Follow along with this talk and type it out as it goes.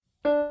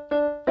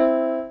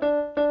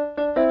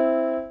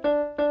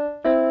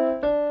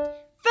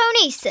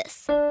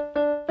Kinesis.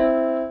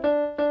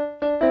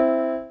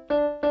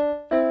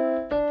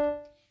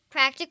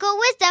 Practical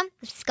Wisdom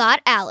with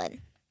Scott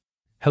Allen.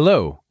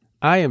 Hello,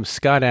 I am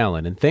Scott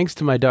Allen, and thanks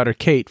to my daughter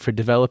Kate for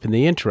developing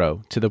the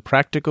intro to the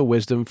Practical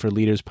Wisdom for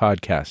Leaders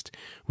podcast,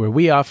 where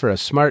we offer a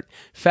smart,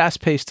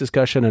 fast-paced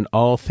discussion on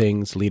all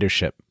things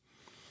leadership.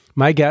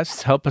 My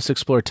guests help us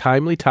explore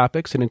timely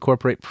topics and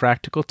incorporate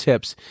practical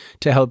tips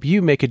to help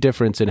you make a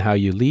difference in how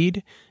you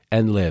lead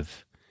and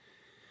live.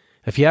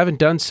 If you haven't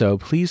done so,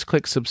 please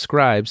click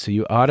subscribe so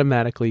you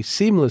automatically,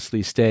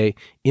 seamlessly stay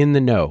in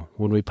the know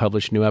when we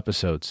publish new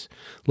episodes.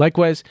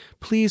 Likewise,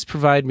 please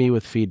provide me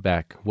with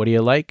feedback. What do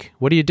you like?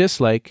 What do you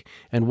dislike?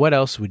 And what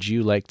else would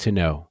you like to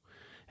know?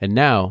 And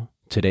now,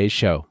 today's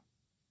show.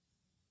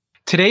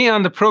 Today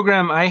on the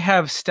program, I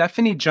have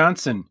Stephanie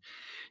Johnson.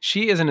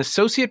 She is an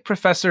associate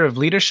professor of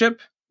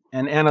leadership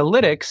and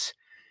analytics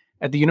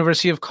at the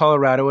University of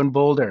Colorado in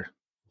Boulder.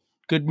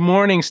 Good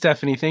morning,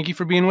 Stephanie. Thank you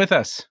for being with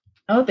us.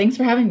 Oh, thanks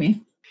for having me.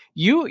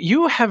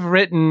 You have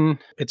written,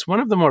 it's one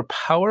of the more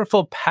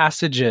powerful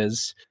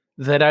passages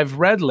that I've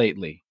read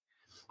lately.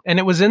 And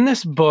it was in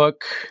this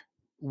book,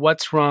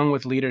 What's Wrong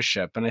with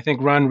Leadership? And I think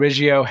Ron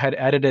Riggio had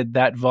edited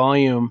that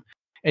volume.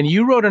 And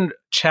you wrote a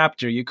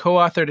chapter, you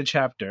co-authored a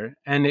chapter,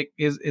 and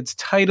it's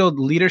titled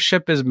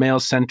Leadership is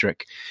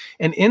Male-Centric.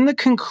 And in the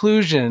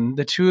conclusion,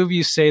 the two of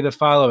you say the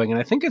following, and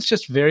I think it's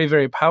just very,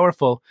 very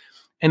powerful.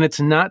 And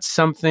it's not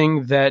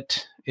something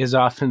that is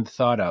often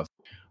thought of,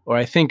 or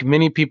I think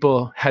many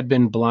people had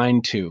been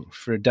blind to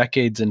for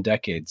decades and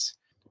decades.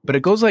 But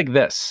it goes like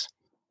this.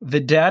 The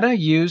data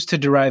used to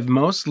derive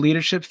most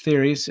leadership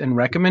theories and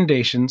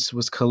recommendations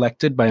was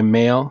collected by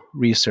male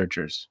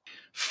researchers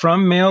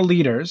from male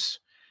leaders,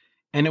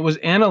 and it was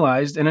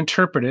analyzed and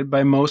interpreted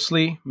by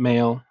mostly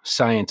male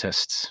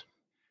scientists.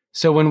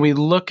 So when we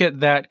look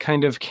at that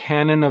kind of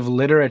canon of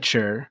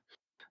literature,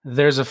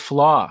 there's a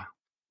flaw.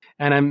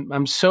 And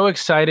I'm so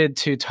excited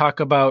to talk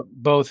about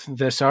both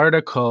this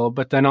article,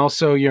 but then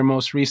also your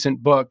most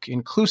recent book,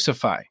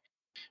 Inclusify,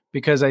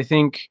 because I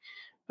think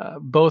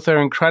both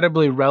are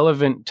incredibly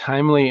relevant,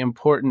 timely,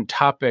 important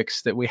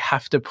topics that we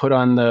have to put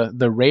on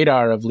the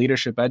radar of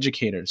leadership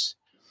educators.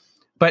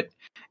 But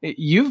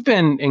you've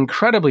been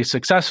incredibly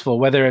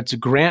successful, whether it's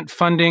grant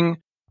funding,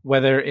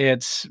 whether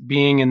it's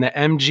being in the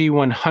MG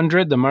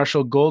 100, the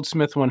Marshall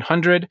Goldsmith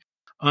 100,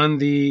 on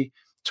the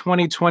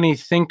 2020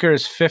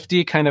 Thinkers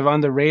 50 kind of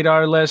on the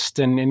radar list,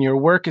 and your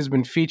work has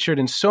been featured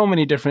in so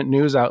many different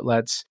news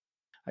outlets.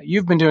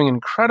 You've been doing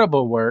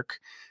incredible work.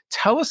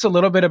 Tell us a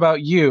little bit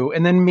about you,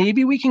 and then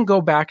maybe we can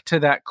go back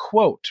to that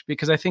quote,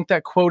 because I think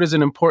that quote is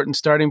an important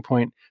starting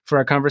point for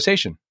our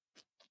conversation.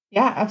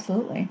 Yeah,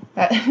 absolutely.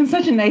 That is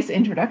such a nice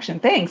introduction.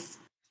 Thanks.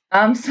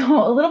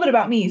 So a little bit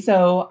about me.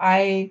 So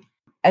I,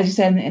 as you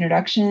said in the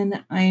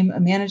introduction, I'm a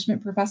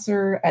management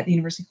professor at the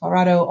University of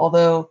Colorado,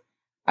 although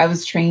I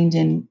was trained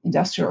in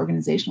industrial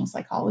organizational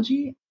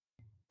psychology,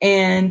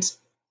 and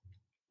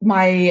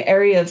my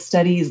area of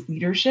study is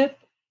leadership.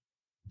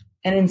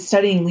 And in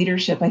studying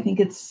leadership, I think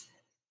it's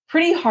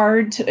pretty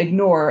hard to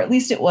ignore, at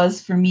least it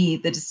was for me,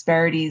 the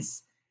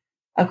disparities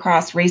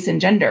across race and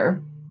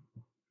gender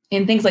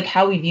in things like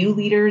how we view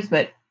leaders,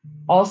 but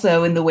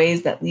also in the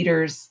ways that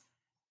leaders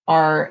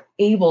are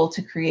able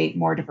to create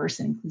more diverse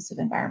and inclusive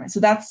environments. So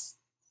that's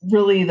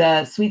really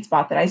the sweet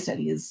spot that I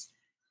study, is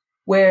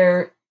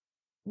where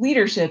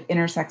leadership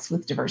intersects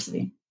with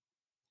diversity.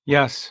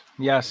 Yes.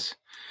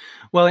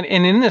 Well, and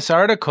in this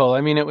article,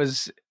 I mean, it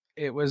was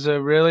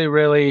a really,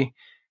 really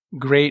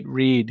great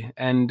read,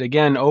 and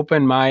again,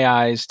 opened my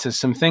eyes to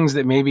some things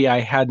that maybe I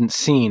hadn't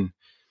seen.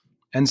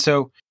 And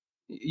so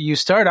you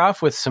start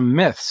off with some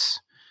myths.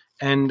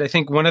 And I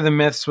think one of the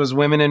myths was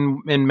women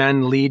and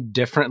men lead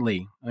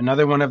differently.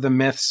 Another one of the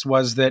myths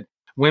was that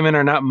women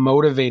are not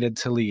motivated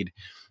to lead.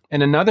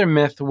 And another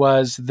myth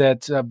was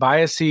that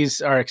biases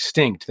are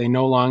extinct. They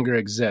no longer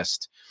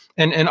exist.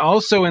 And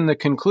also in the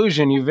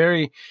conclusion, you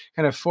very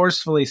kind of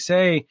forcefully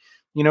say,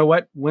 you know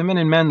what, women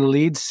and men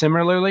lead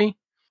similarly.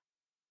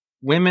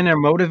 Women are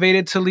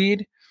motivated to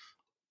lead,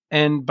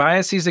 and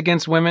biases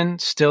against women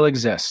still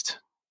exist.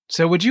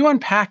 So would you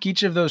unpack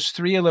each of those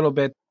three a little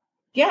bit?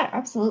 Yeah,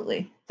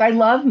 absolutely. So I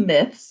love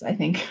myths, I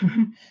think.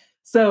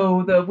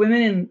 So the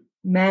women and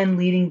men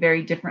leading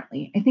very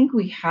differently. I think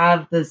we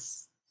have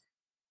this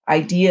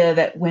idea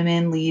that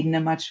women lead in a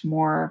much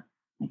more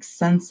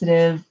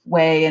sensitive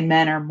way, and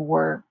men are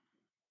more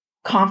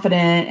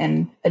confident,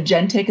 and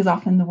agentic is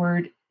often the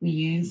word we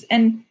use.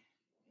 And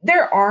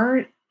there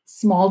are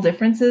small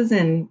differences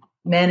in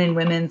men and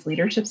women's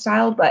leadership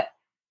style, but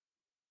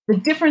the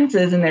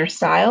differences in their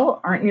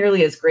style aren't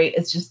nearly as great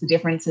as just the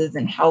differences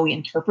in how we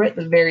interpret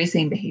the very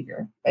same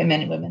behavior by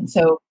men and women.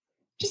 So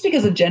just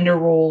because of gender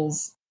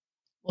roles,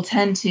 we'll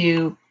tend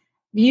to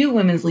view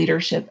women's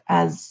leadership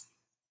as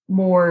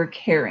more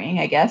caring,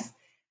 I guess,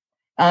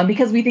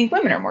 because we think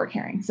women are more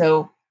caring.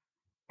 So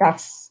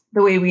that's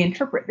the way we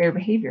interpret their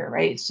behavior,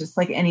 right? It's just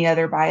like any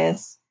other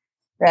bias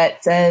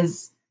that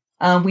says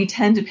we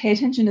tend to pay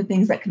attention to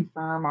things that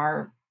confirm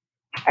our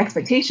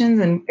expectations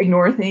and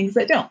ignore things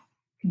that don't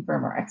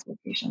confirm our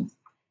expectations.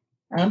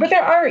 But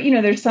there are,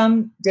 there's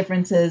some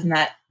differences in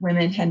that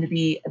women tend to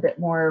be a bit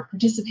more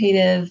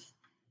participative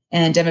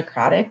and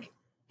democratic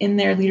in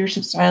their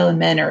leadership style, and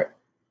men are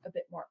a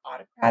bit more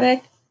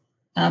autocratic.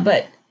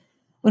 But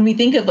when we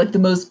think of like the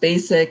most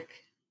basic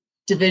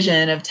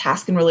division of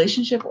task and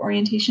relationship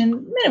orientation,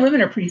 men and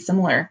women are pretty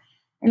similar.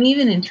 And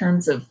even in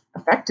terms of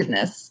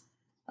effectiveness,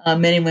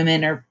 men and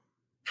women are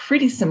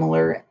pretty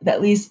similar.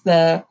 At least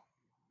the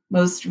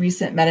most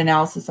recent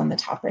meta-analysis on the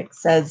topic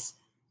says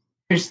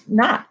there's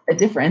not a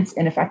difference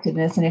in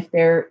effectiveness. And if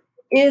there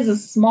is a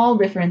small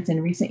difference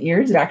in recent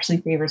years, it actually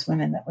favors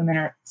women, that women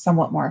are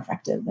somewhat more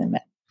effective than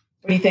men.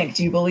 What do you think?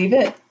 Do you believe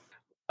it?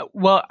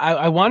 Well,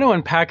 I want to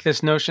unpack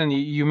this notion.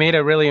 You made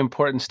a really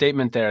important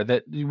statement there,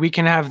 that we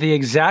can have the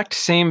exact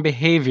same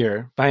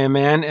behavior by a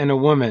man and a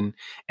woman,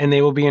 and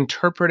they will be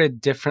interpreted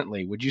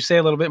differently. Would you say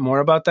a little bit more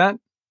about that?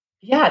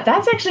 Yeah,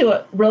 that's actually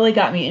what really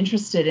got me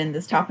interested in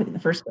this topic in the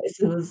first place.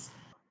 It was,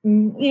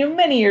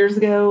 many years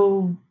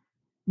ago,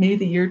 maybe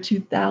the year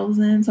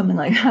 2000, something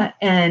like that.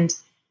 And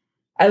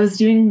I was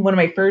doing one of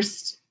my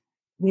first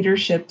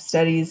leadership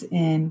studies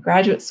in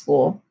graduate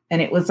school,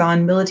 and it was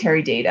on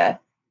military data.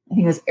 I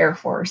think it was Air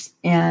Force.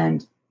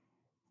 And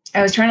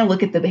I was trying to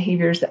look at the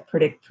behaviors that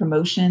predict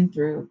promotion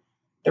through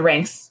the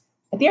ranks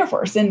at the Air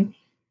Force. And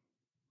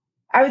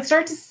I would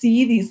start to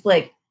see these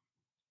like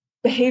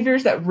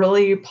behaviors that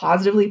really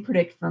positively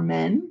predict for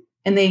men,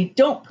 and they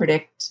don't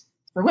predict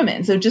for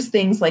women. So just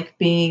things like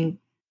being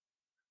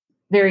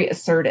very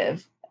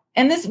assertive.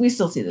 And this, we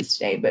still see this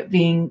today, but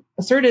being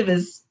assertive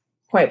is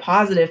quite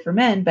positive for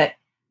men. But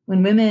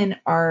when women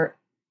are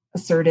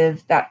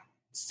assertive, that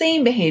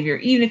same behavior,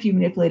 even if you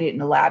manipulate it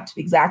in a lab to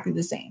be exactly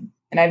the same.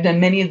 And I've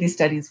done many of these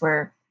studies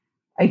where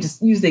I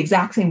just use the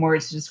exact same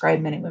words to describe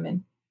men and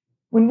women.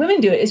 When women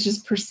do it, it's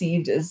just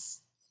perceived as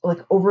like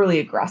overly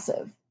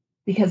aggressive,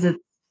 because it's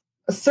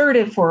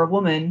assertive for a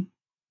woman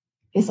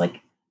is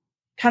like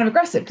kind of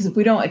aggressive. Because if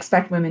we don't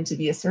expect women to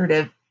be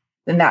assertive,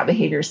 then that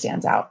behavior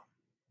stands out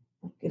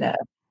in a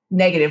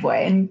negative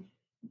way. And,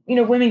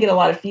 women get a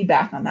lot of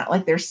feedback on that,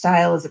 like their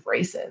style is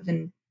abrasive.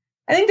 And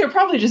I think they're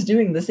probably just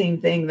doing the same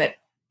thing that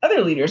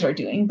other leaders are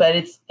doing, but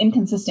it's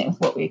inconsistent with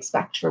what we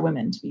expect for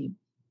women to be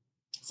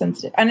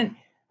sensitive. And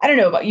I don't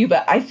know about you,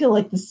 but I feel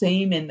like the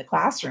same in the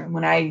classroom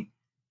when I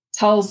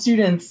tell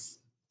students,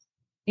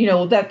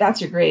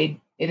 that's your grade.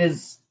 It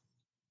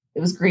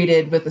was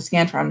graded with the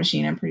Scantron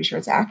machine. I'm pretty sure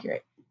it's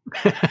accurate.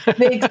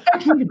 They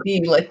expect me to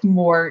be like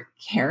more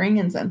caring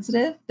and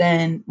sensitive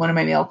than one of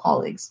my male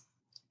colleagues,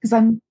 because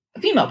I'm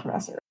a female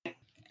professor.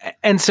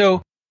 And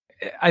so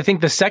I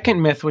think the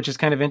second myth, which is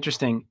kind of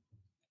interesting,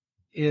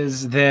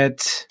 is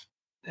that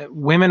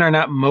women are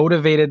not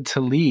motivated to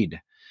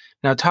lead.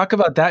 Now, talk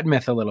about that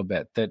myth a little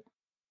bit. That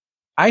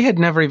I had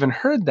never even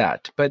heard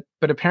that, but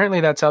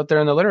apparently that's out there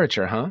in the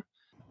literature, huh?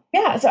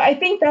 Yeah, so I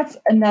think that's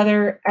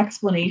another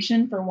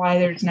explanation for why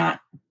there's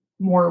not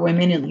more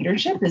women in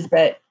leadership, is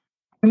that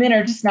women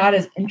are just not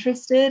as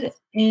interested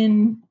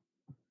in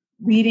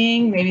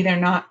leading. Maybe they're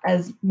not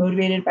as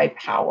motivated by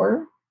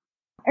power.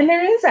 And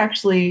there is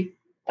actually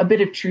a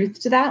bit of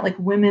truth to that. Like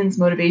women's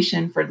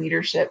motivation for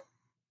leadership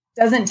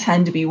doesn't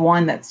tend to be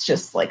one that's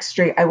just like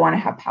straight, I want to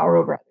have power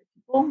over other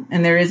people.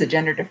 And there is a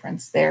gender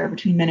difference there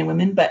between men and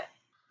women. But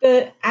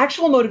the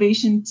actual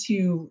motivation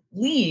to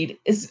lead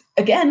is,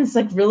 again, it's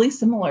like really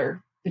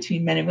similar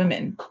between men and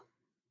women.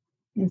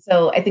 And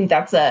so I think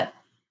that's a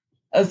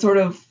sort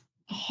of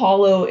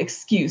hollow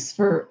excuse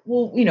for,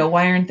 well,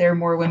 why aren't there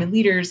more women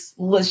leaders?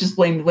 Well, let's just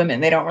blame the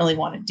women. They don't really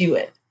want to do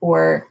it.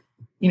 Or,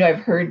 I've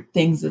heard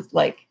things of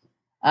like,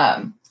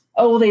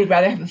 they'd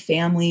rather have a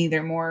family.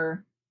 They're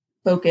more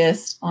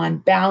focused on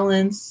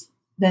balance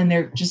than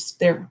their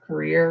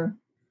career.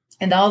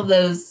 And all of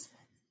those,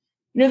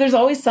 there's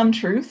always some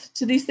truth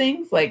to these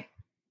things, like,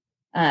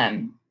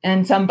 and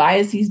some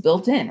biases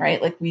built in,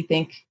 right? Like we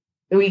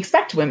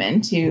expect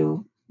women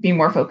to be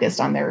more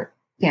focused on their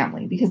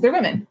family because they're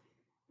women.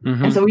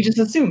 Mm-hmm. And so we just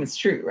assume it's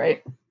true,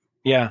 right?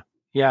 Yeah.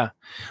 Yeah.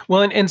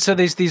 Well, and so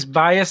there's these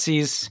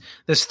biases,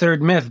 this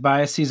third myth,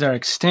 biases are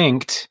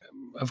extinct.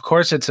 Of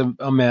course, it's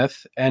a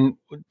myth. And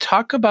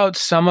talk about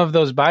some of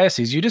those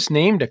biases. You just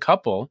named a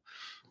couple.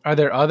 Are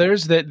there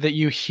others that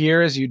you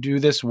hear as you do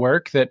this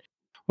work that,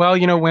 well,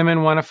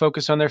 women want to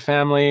focus on their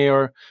family,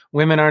 or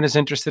women aren't as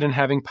interested in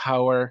having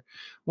power?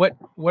 What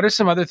are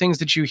some other things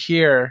that you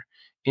hear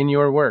in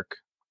your work?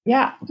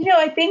 Yeah.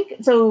 I think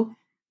so.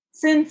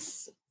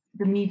 Since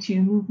the Me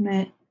Too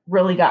movement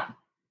really got,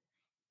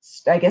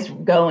 I guess,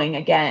 going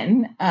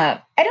again,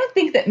 I don't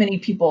think that many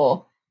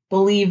people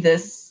believe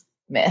this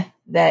myth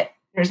that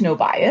there's no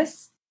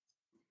bias.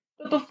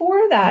 But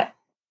before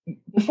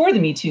the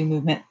Me Too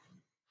movement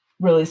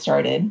really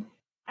started,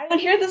 I would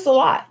hear this a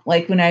lot.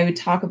 Like when I would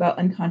talk about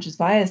unconscious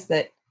bias,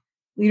 that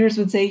leaders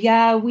would say,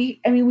 yeah, we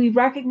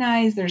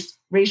recognize there's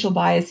racial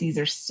biases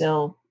are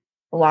still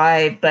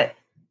alive, but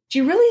do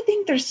you really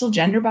think there's still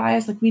gender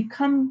bias? Like we've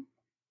come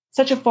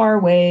such a far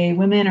way.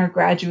 Women are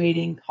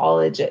graduating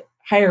college at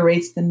higher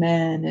rates than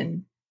men.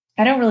 And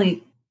I don't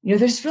really,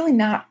 there's really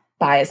not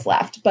bias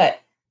left, but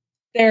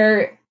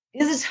there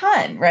is a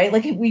ton, right?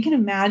 Like if we can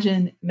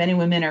imagine men and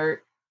women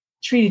are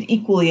treated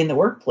equally in the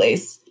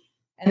workplace,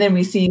 and then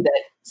we see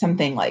that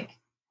something like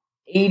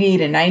 80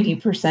 to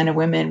 90% of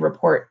women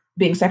report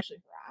being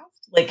sexually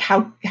harassed. Like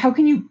how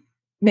can you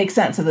make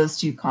sense of those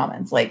two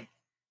comments? Like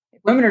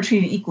if women are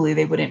treated equally,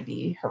 they wouldn't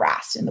be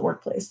harassed in the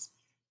workplace.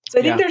 So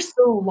I think Yeah. there's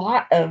still a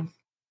lot of,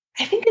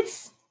 I think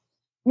it's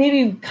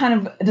maybe kind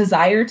of a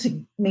desire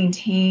to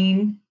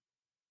maintain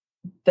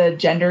the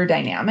gender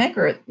dynamic,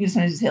 or you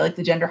sometimes say like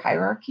the gender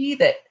hierarchy,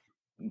 that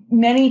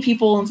many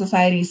people in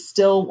society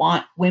still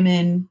want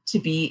women to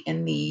be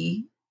in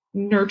the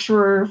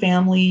nurturer,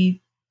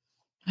 family,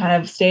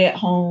 kind of stay at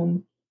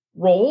home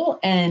role,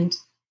 and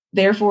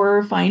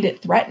therefore find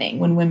it threatening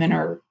when women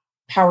are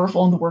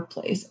powerful in the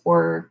workplace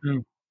or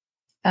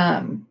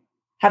Mm.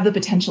 have the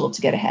potential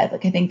to get ahead.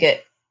 Like I think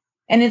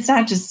and it's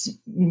not just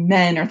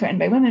men are threatened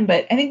by women,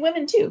 but I think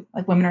women too.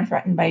 Like women are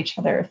threatened by each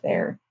other if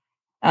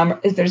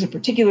there's a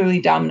particularly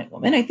dominant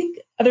woman. I think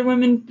other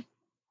women,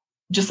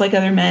 just like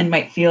other men,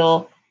 might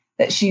feel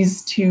that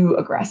she's too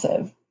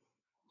aggressive.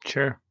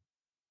 Sure.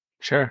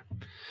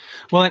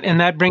 Well, and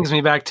that brings me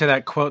back to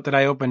that quote that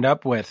I opened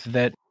up with,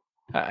 that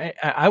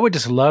I would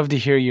just love to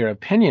hear your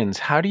opinions.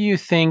 How do you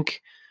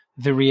think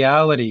the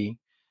reality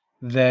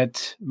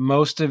that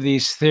most of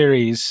these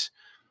theories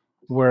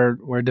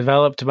were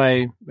developed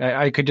by,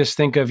 I could just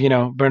think of,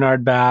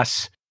 Bernard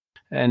Bass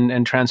and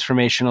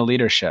transformational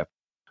leadership,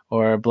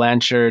 or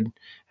Blanchard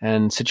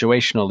and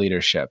situational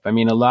leadership. I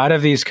mean, a lot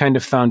of these kind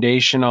of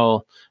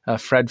foundational,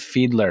 Fred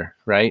Fiedler,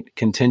 right?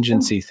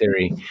 Contingency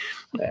theory.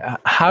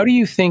 How do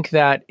you think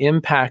that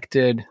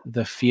impacted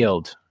the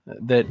field?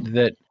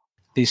 That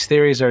these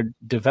theories are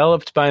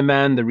developed by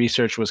men, the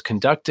research was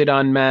conducted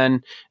on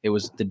men,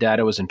 the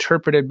data was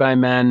interpreted by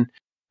men.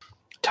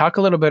 Talk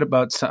a little bit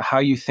about how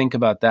you think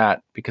about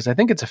that, because I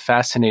think it's a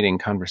fascinating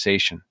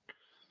conversation.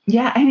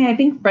 Yeah, I mean, I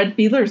think Fred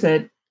Fiedler's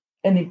an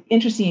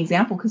interesting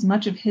example because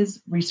much of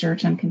his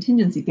research on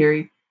contingency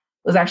theory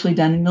was actually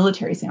done in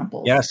military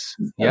samples. Yes.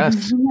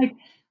 Like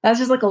that's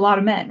just like a lot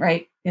of men,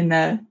 right? In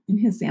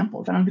his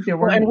samples, I don't think there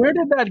were. Well, and where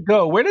did that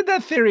go? Where did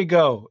that theory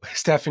go,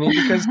 Stephanie?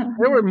 Because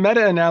there were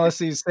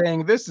meta-analyses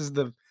saying this is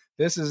the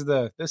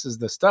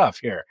stuff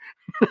here.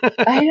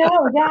 I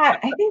know that.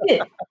 I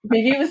think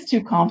maybe it was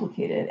too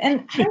complicated,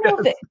 and I don't know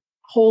if it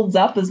holds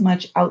up as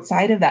much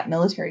outside of that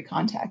military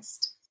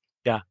context.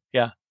 Yeah.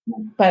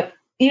 But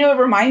it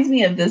reminds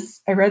me of this.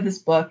 I read this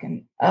book,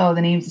 and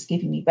the name's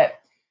escaping me, but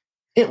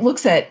it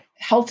looks at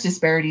health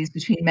disparities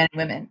between men and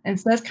women, and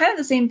so that's kind of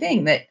the same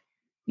thing. That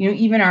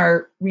even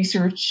our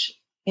research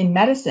in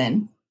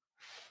medicine,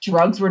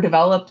 drugs were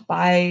developed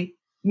by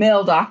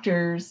male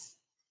doctors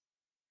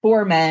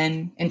for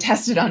men and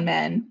tested on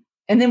men,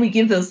 and then we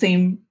give those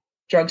same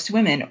drugs to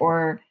women.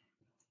 Or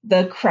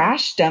the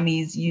crash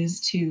dummies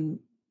used to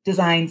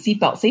design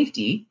seatbelt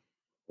safety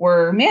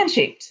were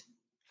man-shaped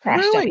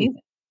crash dummies.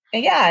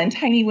 And and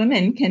tiny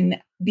women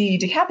can be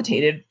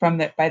decapitated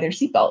by their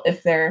seatbelt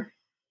if they're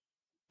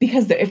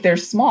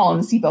small,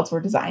 and the seatbelts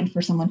were designed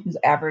for someone who's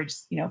average,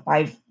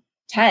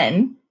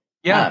 5'10".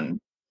 Yeah.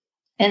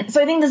 And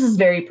so I think this is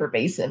very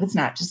pervasive. It's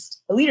not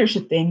just a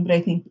leadership thing, but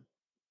I think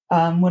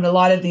when a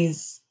lot of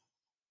this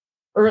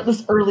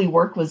early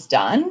work was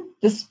done,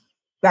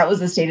 that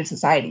was the state of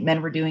society.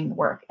 Men were doing the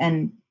work.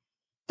 And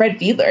Fred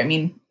Fiedler, I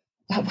mean,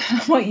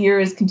 what year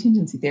is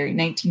contingency theory?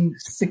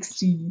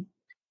 1963?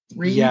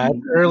 Yeah,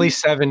 early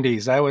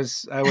 70s. I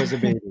was a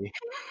baby.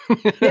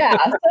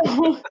 Yeah,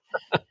 so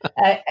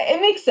it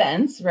makes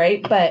sense,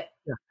 right? But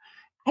yeah.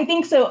 I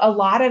think so. A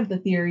lot of the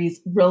theories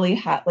really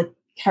have like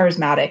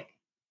charismatic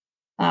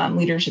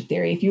leadership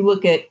theory. If you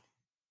look at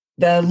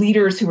the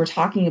leaders who were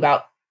talking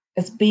about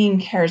as being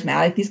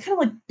charismatic, these kind of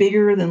like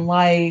bigger than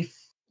life,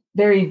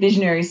 very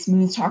visionary,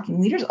 smooth talking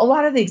leaders, a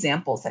lot of the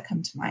examples that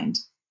come to mind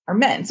are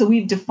men. So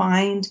we've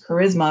defined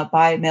charisma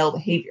by male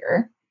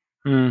behavior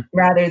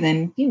rather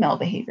than female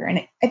behavior.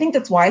 And I think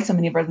that's why so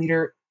many of our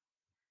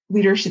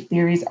leadership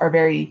theories are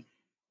very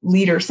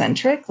leader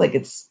centric. Like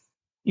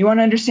you want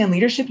to understand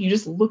leadership, you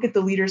just look at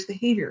the leader's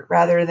behavior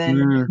rather than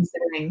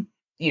considering,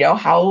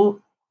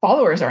 how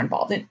followers are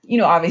involved. And,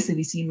 obviously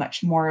we see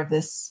much more of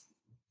this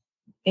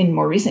in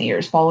more recent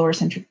years, follower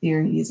centric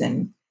theories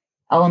and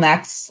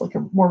LMX, like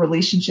a more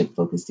relationship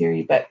focused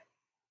theory. But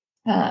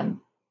I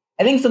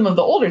think some of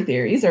the older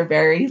theories are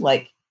very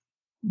like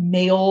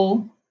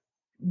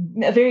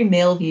a very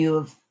male view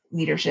of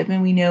leadership.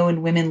 And we know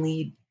when women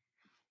lead,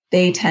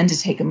 they tend to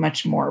take a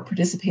much more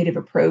participative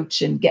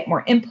approach and get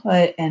more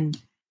input. And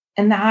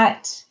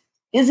that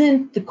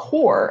isn't the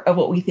core of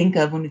what we think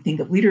of when we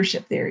think of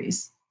leadership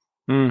theories.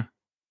 But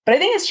I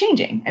think it's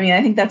changing. I mean,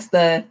 I think that's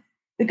the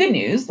good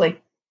news.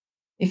 Like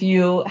if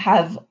you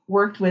have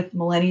worked with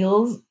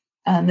millennials,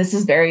 this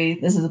is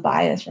a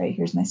bias, right?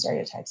 Here's my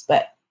stereotypes.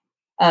 But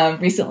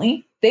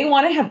recently, they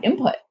want to have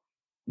input.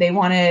 They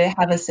want to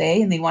have a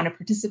say and they want to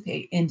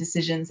participate in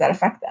decisions that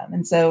affect them.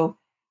 And so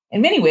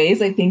in many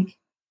ways, I think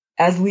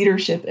as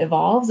leadership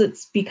evolves,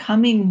 it's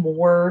becoming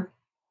more,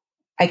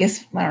 I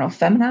guess,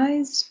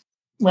 feminized,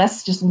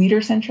 less just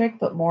leader centric,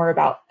 but more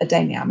about a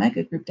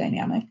group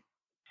dynamic.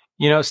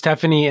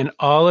 Stephanie, in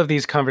all of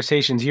these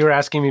conversations, you were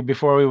asking me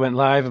before we went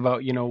live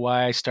about,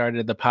 why I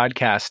started the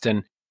podcast.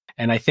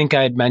 And I think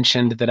I had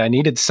mentioned that I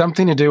needed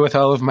something to do with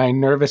all of my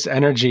nervous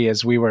energy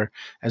as we were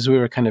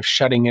kind of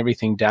shutting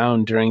everything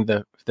down during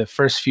the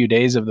first few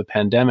days of the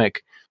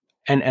pandemic.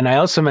 And I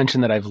also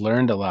mentioned that I've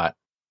learned a lot.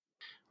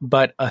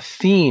 But a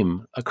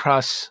theme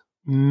across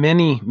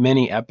many,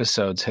 many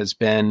episodes has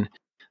been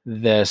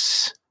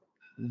this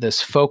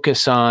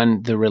focus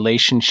on the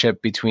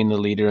relationship between the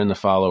leader and the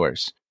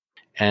followers.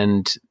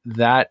 And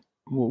that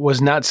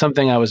was not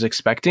something I was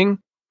expecting,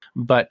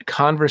 but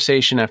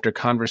conversation after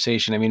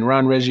conversation. I mean,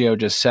 Ron Riggio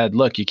just said,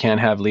 look, you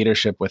can't have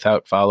leadership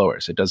without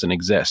followers. It doesn't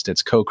exist.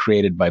 It's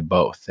co-created by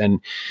both.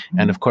 And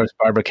of course,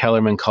 Barbara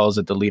Kellerman calls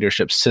it the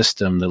leadership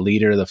system, the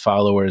leader, the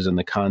followers, and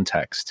the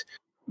context.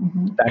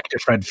 Back to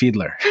Fred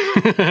Fiedler.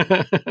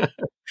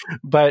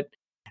 But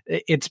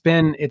it's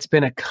been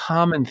a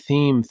common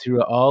theme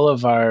through all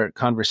of our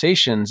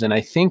conversations. And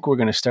I think we're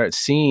going to start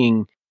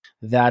seeing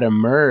that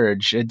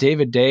emerge.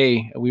 David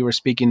Day, we were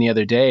speaking the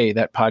other day,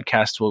 that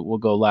podcast will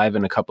go live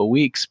in a couple of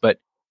weeks, but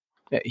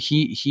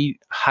he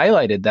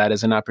highlighted that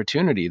as an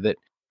opportunity that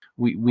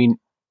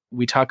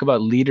we talk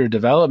about leader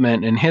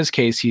development. In his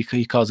case,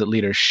 he calls it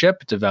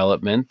leadership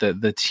development,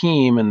 the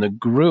team and the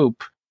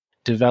group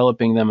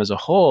developing them as a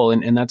whole.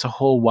 And that's a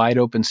whole wide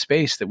open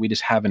space that we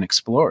just haven't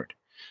explored.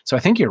 So I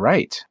think you're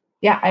right.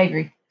 Yeah, I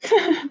agree.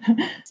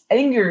 I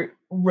think you're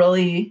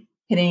really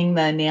hitting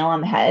the nail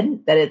on the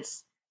head that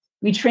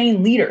we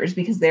train leaders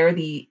because they're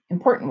the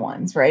important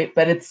ones, right?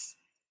 But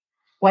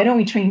why don't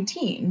we train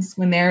teams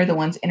when they're the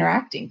ones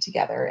interacting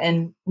together?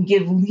 And we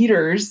give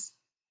leaders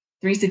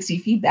 360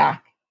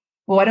 feedback.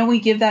 Well, why don't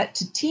we give that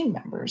to team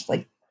members?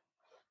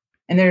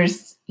 And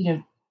there's,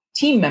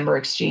 team member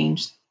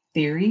exchange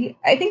theory.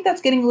 I think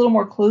that's getting a little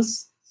more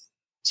close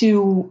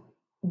to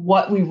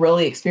what we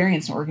really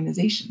experience in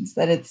organizations,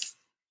 that it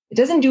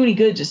doesn't do any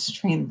good just to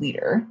train the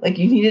leader.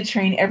 You need to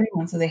train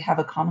everyone so they have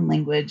a common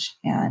language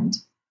and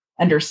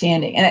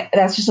understanding. And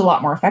that's just a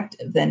lot more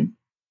effective than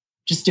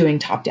just doing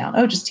top down.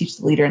 Oh, just teach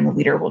the leader and the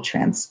leader will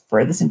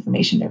transfer this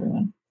information to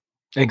everyone.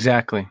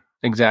 Exactly.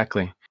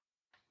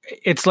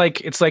 It's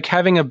like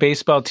having a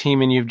baseball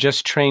team and you've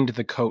just trained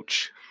the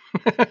coach.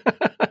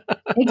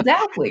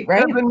 Exactly,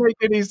 right? It doesn't make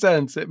any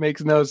sense. It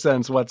makes no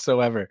sense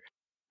whatsoever.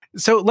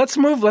 So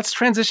let's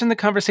transition the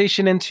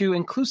conversation into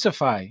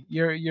Inclusify,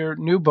 your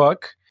new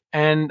book.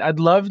 And I'd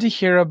love to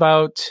hear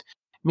about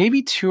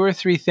maybe 2 or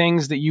 3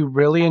 things that you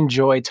really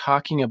enjoy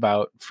talking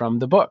about from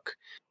the book.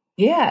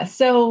 Yeah.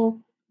 So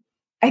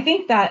I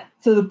think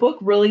so the book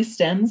really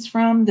stems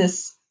from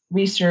this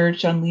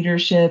research on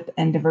leadership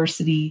and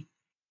diversity,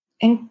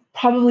 and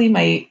probably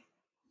my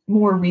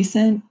more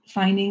recent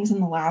findings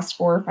in the last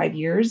 4 or 5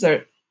 years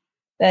are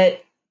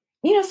that,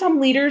 some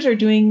leaders are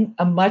doing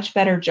a much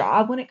better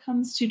job when it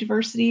comes to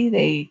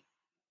diversity.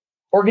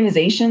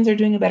 Organizations are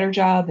doing a better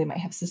job. They might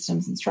have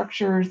systems and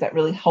structures that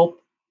really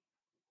help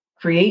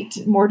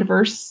create more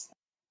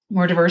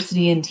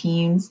diversity in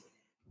teams.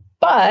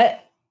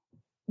 But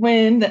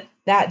when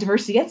that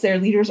diversity gets there,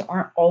 leaders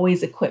aren't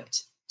always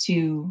equipped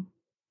to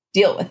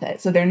deal with it.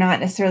 So they're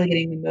not necessarily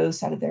getting the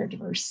most out of their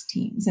diverse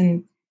teams.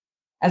 And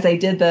as I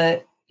did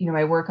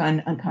my work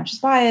on unconscious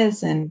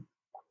bias and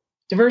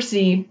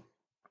diversity,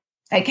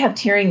 I kept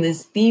hearing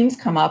these themes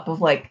come up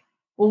of well,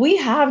 we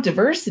have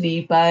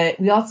diversity, but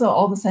we also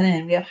all of a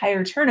sudden we have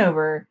higher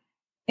turnover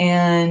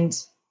and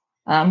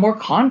more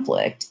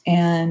conflict.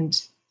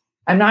 And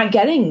I'm not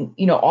getting,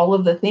 all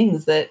of the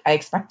things that I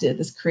expected,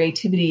 this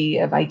creativity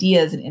of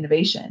ideas and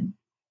innovation.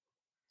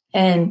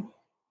 And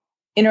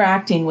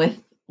interacting with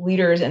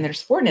leaders and their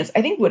subordinates,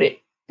 I think what it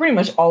pretty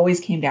much always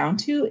came down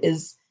to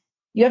is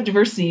you have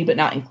diversity, but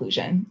not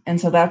inclusion.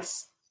 And so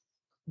that's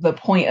the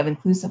point of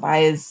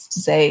Inclusify, is to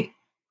say,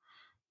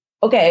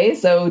 okay,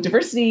 so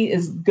diversity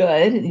is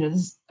good. This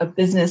is a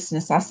business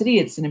necessity.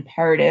 It's an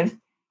imperative.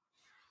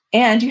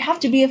 And you have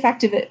to be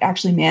effective at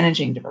actually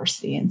managing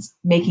diversity and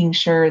making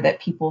sure that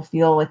people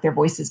feel like their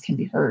voices can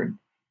be heard.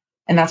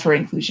 And that's where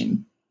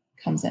inclusion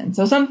comes in.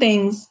 So some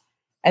things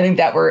I think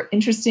that were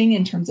interesting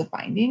in terms of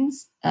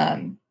findings.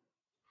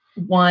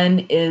 One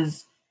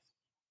is,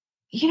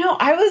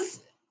 I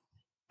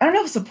don't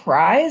know,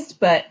 surprised,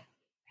 but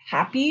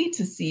happy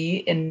to see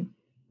in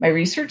my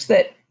research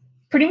that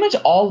pretty much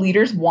all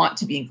leaders want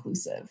to be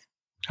inclusive.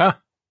 Huh.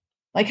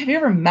 Have you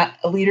ever met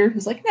a leader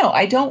who's no,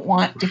 I don't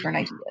want different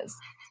ideas.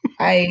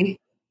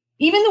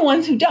 Even the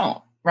ones who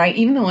don't, right?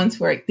 Even the ones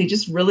who they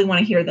just really want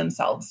to hear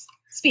themselves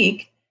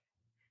speak,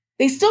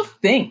 they still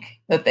think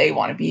that they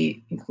want to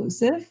be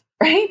inclusive,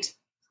 right?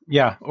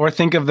 Yeah. Or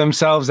think of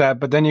themselves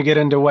but then you get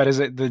into, what is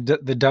it?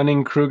 The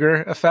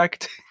Dunning-Kruger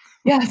effect?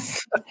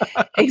 Yes,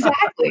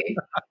 exactly.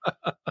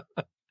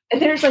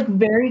 And there's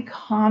very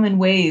common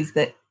ways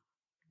that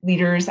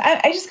leaders,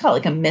 I just call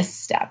it a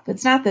misstep.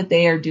 It's not that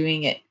they are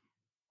doing it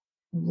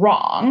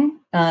wrong,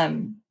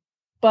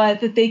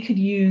 but that they could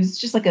use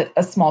just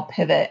a small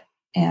pivot,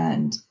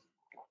 and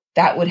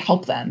that would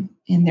help them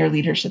in their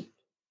leadership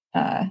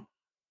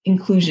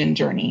inclusion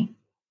journey.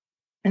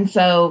 And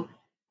so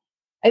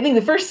I think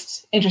the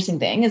first interesting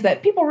thing is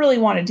that people really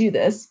want to do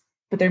this,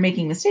 but they're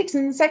making mistakes.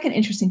 And the second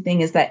interesting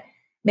thing is that,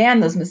 man,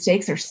 those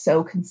mistakes are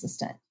so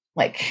consistent.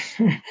 Like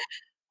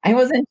I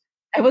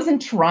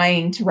wasn't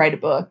trying to write a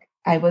book.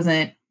 I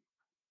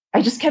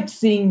just kept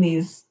seeing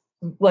these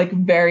like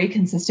very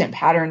consistent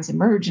patterns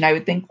emerge. And I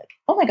would think like,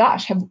 oh my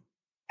gosh,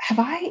 have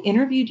I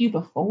interviewed you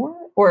before?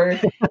 Or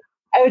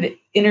I would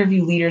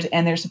interview leaders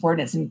and their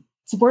subordinates, and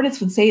subordinates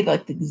would say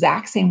like the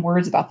exact same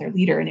words about their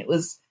leader. And it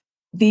was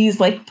these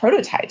like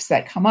prototypes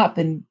that come up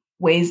in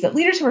ways that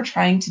leaders who are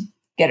trying to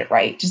get it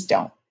right just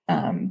don't.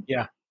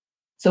 Yeah.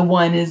 So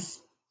one is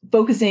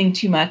focusing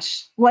too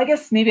much. Well, I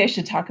guess maybe I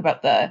should talk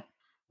about the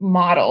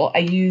model. I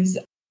use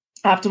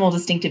optimal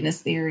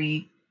distinctiveness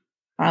theory,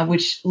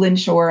 which Lynn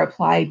Shore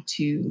applied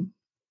to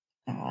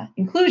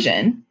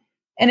inclusion.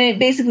 And it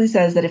basically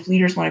says that if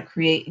leaders want to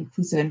create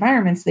inclusive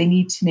environments, they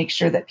need to make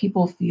sure that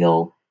people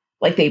feel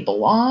like they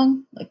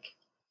belong, like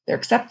they're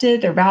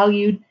accepted, they're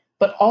valued,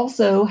 but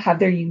also have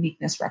their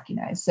uniqueness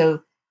recognized.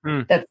 So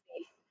that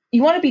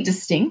you want to be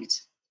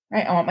distinct,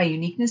 right? I want my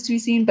uniqueness to be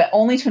seen, but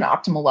only to an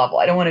optimal level.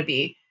 I don't want to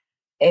be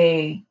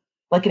an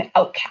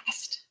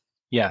outcast.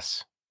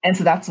 Yes. And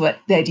so that's what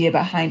the idea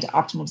behind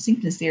optimal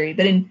distinctiveness theory.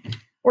 But in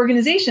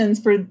organizations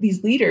for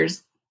these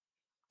leaders,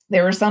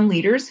 there were some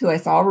leaders who I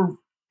saw were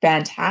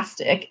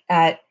fantastic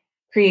at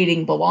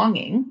creating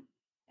belonging,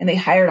 and they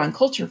hired on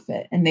culture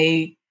fit, and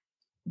they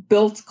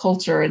built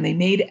culture, and they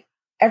made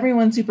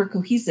everyone super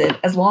cohesive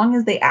as long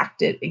as they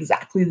acted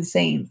exactly the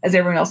same as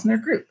everyone else in their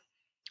group.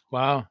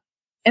 Wow.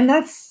 And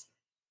that's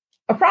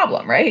a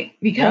problem, right?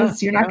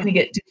 Because you're not going to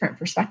get different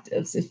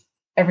perspectives if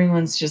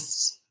everyone's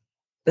just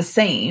the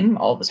same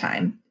all the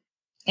time.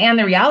 And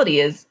the reality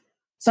is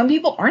some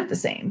people aren't the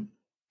same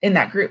in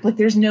that group. Like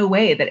there's no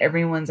way that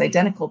everyone's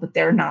identical, but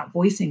they're not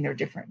voicing their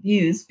different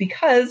views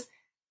because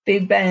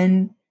they've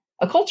been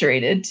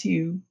acculturated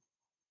to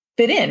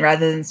fit in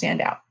rather than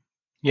stand out.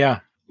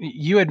 Yeah.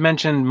 You had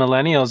mentioned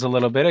millennials a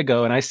little bit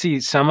ago, and I see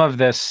some of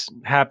this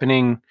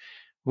happening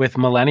with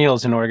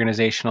millennials in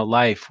organizational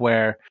life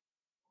where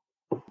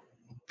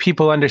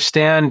people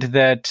understand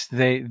that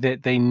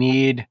they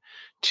need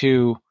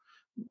to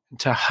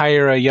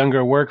hire a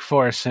younger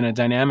workforce and a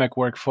dynamic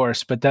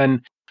workforce, but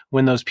then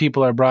when those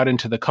people are brought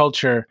into the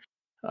culture,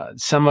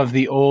 some of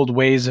the old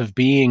ways of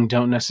being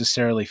don't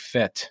necessarily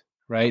fit,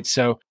 right?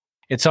 So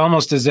it's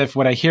almost as if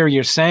what I hear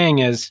you're saying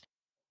is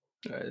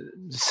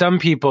some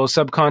people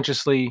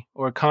subconsciously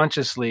or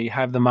consciously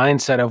have the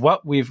mindset of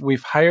what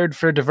we've hired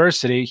for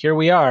diversity, here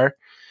we are,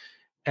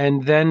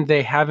 and then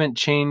they haven't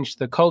changed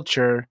the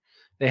culture,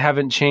 they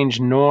haven't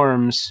changed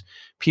norms.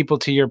 People,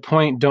 to your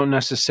point, don't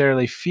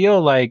necessarily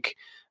feel like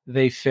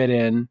they fit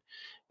in,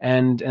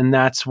 and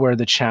that's where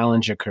the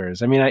challenge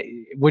occurs. I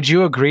mean, would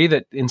you agree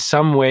that in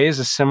some ways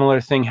a similar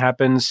thing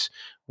happens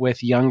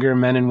with younger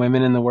men and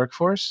women in the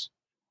workforce?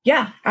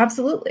 Yeah,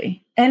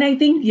 absolutely. And I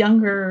think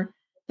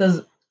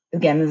those,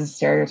 again, this is a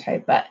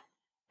stereotype, but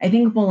I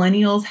think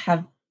millennials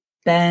have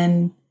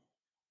been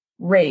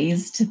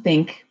raised to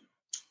think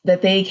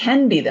that they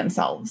can be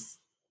themselves,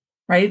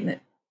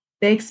 right?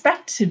 They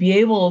expect to be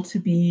able to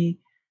be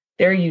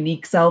their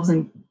unique selves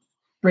and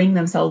bring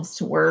themselves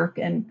to work.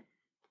 And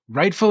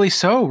rightfully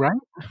so, right?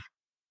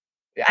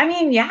 I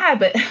mean, yeah,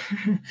 but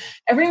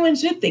everyone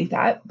should think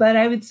that. But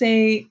I would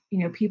say,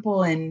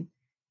 people in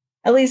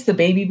at least the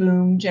baby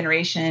boom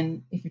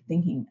generation, if you're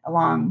thinking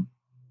along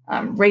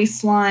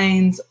race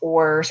lines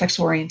or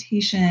sexual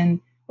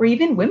orientation, or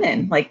even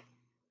women, like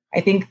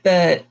I think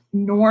the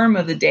norm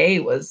of the day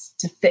was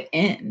to fit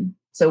in.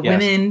 So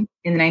women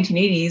in the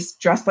 1980s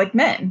dressed like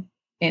men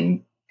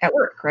at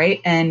work, right?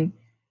 And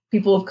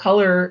people of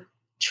color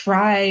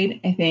tried,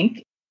 I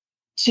think,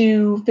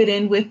 to fit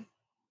in with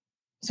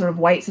sort of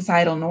white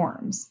societal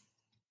norms.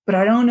 But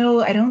I don't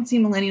know, I don't see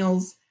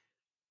millennials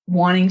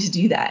wanting to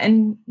do that.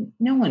 And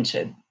no one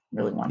should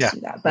really want to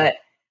do that. But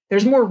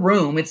there's more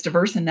room. It's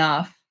diverse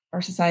enough.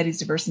 Our society is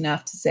diverse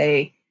enough to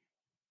say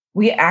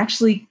we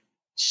actually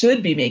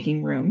should be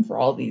making room for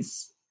all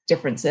these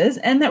differences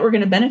and that we're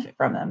going to benefit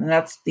from them. And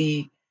that's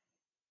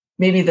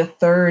maybe the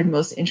third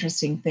most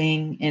interesting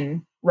thing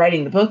in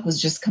writing the book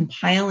was just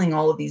compiling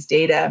all of these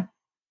data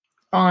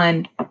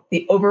on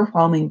the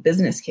overwhelming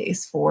business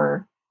case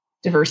for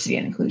diversity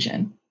and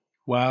inclusion.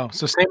 Wow.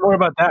 So say more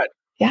about that.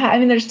 Yeah. I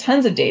mean, there's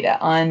tons of data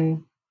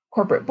on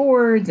corporate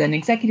boards and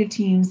executive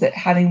teams that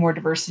having more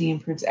diversity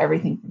improves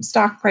everything from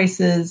stock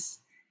prices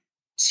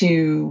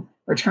to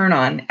return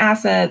on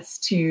assets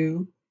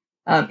to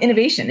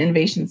innovation.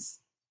 Innovation's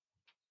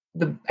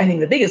I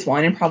think the biggest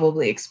one, and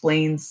probably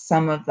explains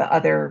some of the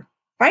other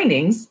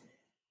findings,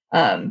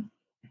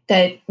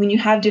 that when you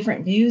have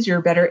different views,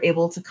 you're better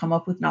able to come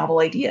up with novel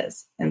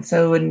ideas. And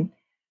so in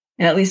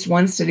at least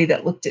one study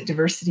that looked at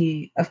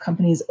diversity of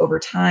companies over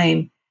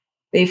time,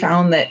 they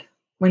found that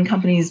when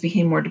companies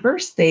became more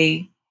diverse,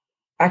 they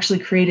actually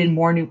created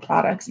more new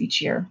products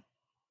each year.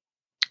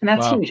 And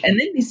that's huge. And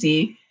then we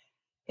see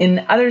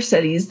in other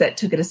studies that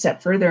took it a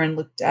step further and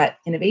looked at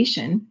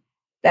innovation,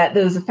 that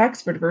those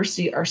effects for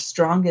diversity are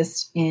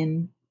strongest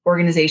in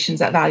organizations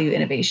that value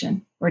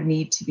innovation or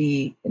need to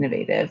be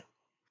innovative.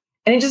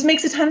 And it just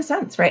makes a ton of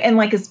sense, right? And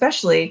like,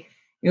 especially,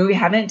 we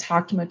haven't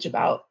talked much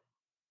about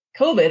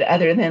COVID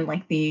other than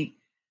like the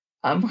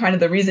kind of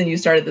the reason you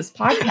started this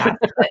podcast.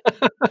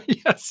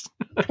 Yes.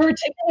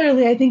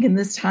 Particularly, I think in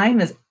this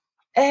time as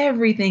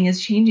everything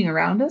is changing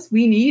around us,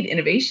 we need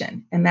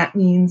innovation. And that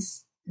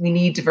means we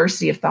need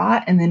diversity of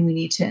thought. And then we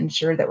need to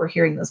ensure that we're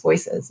hearing those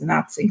voices. And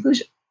that's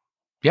inclusion.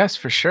 Yes,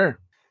 for sure.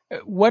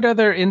 What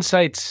other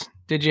insights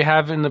did you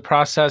have in the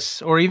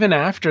process or even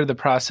after the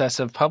process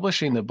of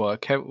publishing the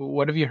book?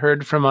 What have you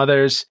heard from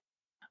others?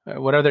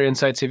 What other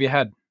insights have you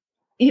had?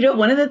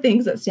 One of the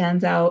things that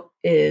stands out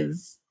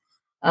is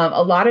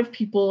a lot of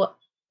people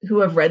who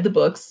have read the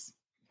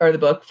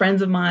book,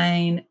 friends of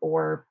mine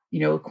or,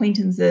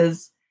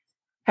 acquaintances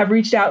have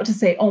reached out to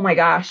say, oh my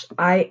gosh,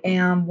 I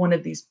am one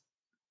of these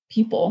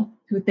people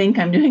who think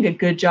I'm doing a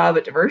good job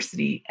at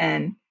diversity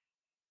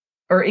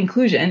or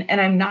inclusion. And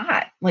I'm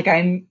not. Like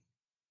I've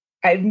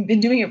been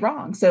doing it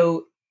wrong.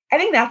 So I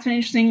think that's been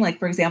interesting. Like,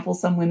 for example,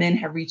 some women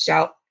have reached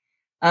out.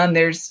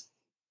 There's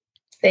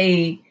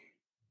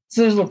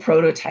little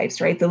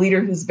prototypes, right? The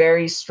leader who's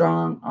very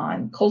strong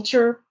on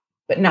culture,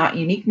 but not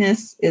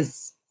uniqueness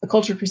is a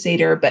culture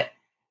crusader.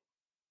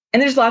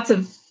 And there's lots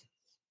of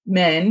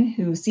men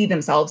who see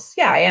themselves,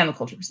 yeah, I am a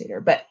culture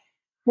crusader. But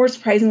more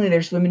surprisingly,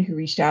 there's women who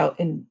reached out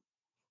and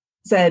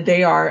said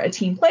they are a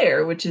team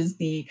player, which is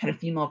the kind of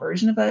female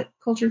version of a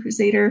culture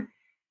crusader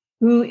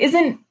who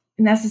isn't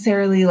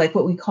necessarily like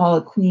what we call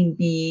a queen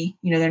bee.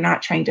 They're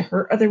not trying to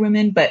hurt other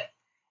women, but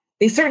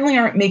they certainly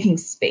aren't making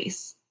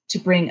space to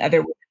bring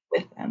other women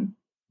with them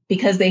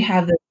because they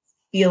have this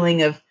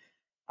feeling of,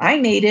 I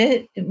made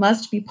it. It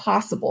must be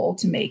possible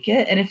to make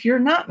it. And if you're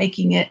not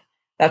making it,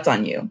 that's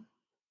on you.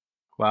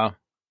 Wow.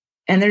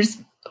 And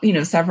there's,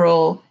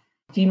 several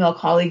female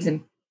colleagues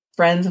and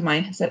friends of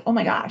mine have said, oh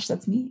my gosh,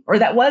 that's me. Or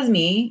that was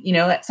me,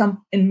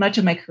 in much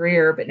of my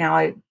career. But now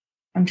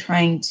I'm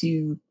trying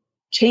to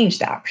change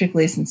that,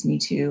 particularly since Me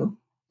Too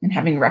and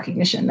having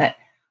recognition that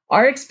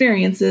our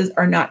experiences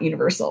are not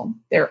universal.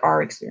 There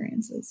are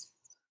experiences.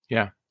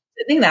 Yeah.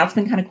 I think that's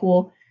been kind of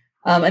cool.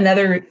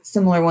 Another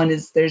similar one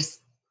is there's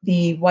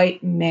the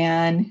white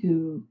man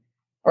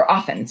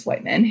often it's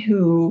white men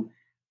who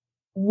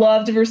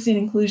love diversity and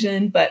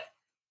inclusion, but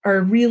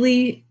are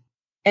really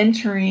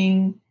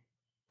entering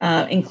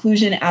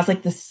inclusion as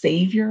like the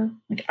savior.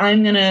 Like,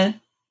 I'm going to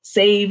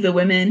save the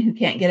women who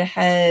can't get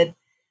ahead.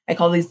 I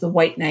call these the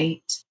white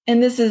knight.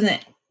 And this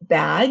isn't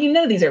bad.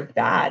 These are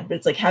bad, but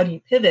it's like, how do you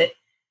pivot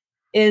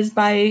is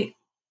by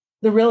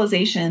the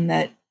realization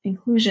that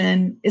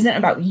inclusion isn't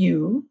about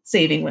you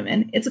saving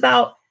women. It's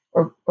about,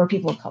 or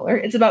people of color.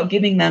 It's about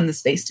giving them the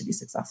space to be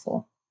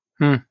successful.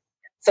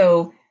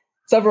 So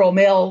several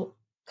male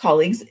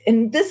colleagues,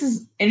 and this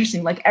is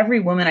interesting. Like, every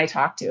woman I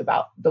talk to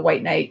about the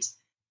white knight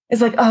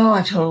is like, oh,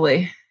 I've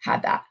totally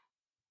had that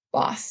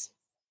boss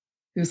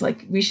who's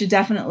like, we should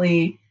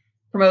definitely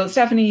promote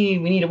Stephanie.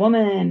 We need a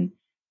woman.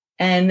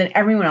 And then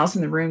everyone else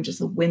in the room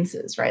just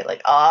winces, right?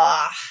 Like,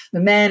 the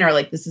men are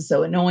like, this is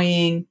so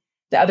annoying.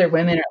 The other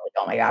women are like,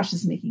 oh my gosh,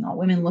 this is making all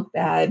women look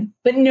bad.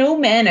 But no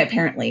men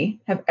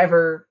apparently have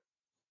ever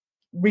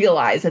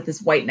realized that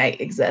this white knight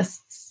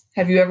exists.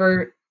 Have you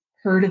ever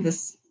heard of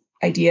this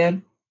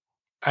idea?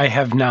 I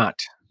have not,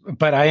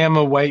 but I am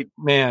a white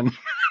man.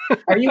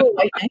 Are you a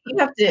white knight?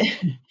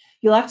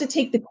 You'll have to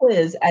take the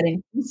quiz at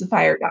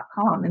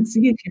inclusifier.com and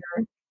see if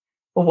you're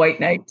a white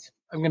knight.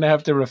 I'm going to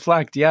have to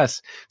reflect.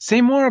 Yes.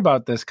 Say more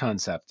about this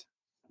concept.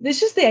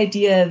 It's just the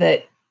idea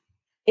that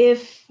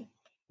if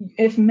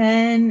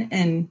men,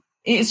 and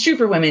it's true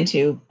for women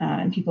too,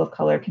 and people of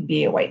color can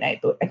be a white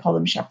knight, but I call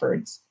them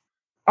shepherds,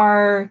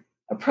 are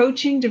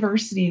approaching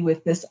diversity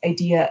with this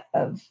idea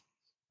of,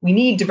 we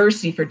need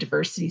diversity for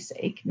diversity's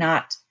sake,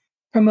 not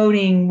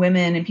promoting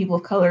women and people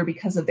of color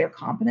because of their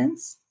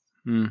competence,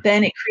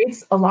 then it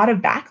creates a lot of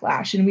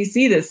backlash. And we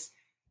see this,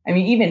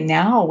 even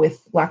now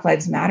with Black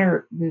Lives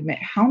Matter movement,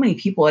 how many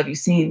people have you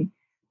seen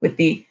with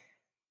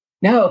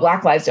no,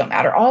 Black lives don't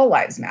matter, all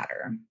lives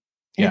matter.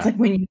 And It's like,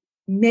 when you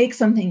make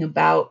something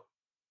about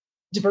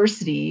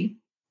diversity,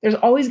 there's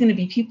always going to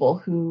be people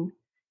who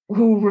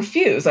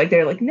refuse, like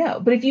they're like, no.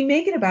 But if you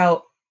make it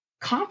about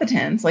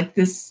competence, like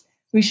this,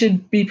 we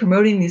should be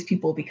promoting these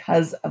people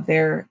because of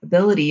their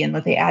ability and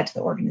what they add to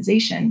the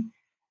organization.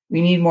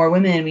 We need more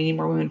women. We need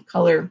more women of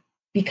color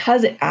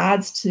because it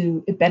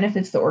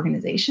benefits the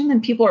organization,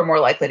 then people are more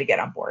likely to get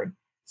on board.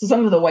 So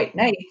some of the white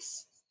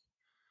knights,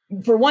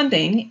 for one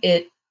thing,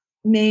 it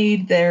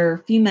made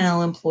their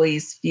female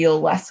employees feel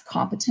less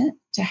competent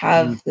to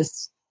have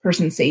this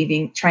person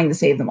trying to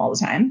save them all the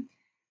time.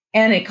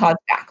 And it caused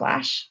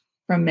backlash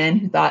from men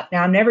who thought,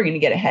 now I'm never going to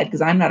get ahead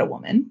because I'm not a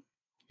woman.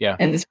 Yeah.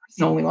 And this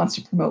person only wants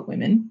to promote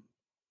women.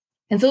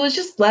 And so it was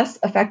just less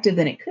effective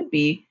than it could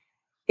be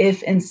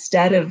if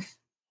instead of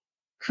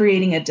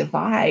creating a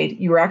divide,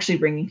 you were actually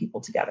bringing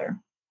people together.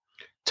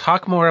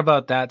 Talk more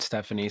about that,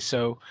 Stephanie.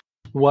 So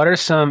what are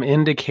some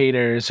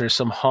indicators or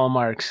some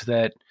hallmarks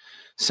that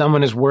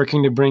someone is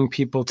working to bring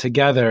people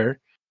together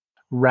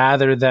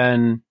rather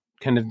than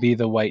kind of be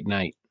the white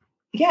knight?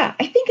 yeah,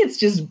 I think it's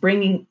just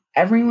bringing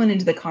everyone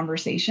into the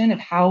conversation of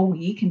how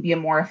we can be a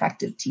more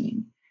effective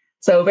team.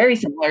 So very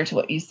similar to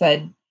what you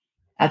said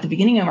at the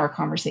beginning of our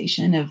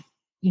conversation of,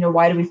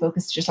 why do we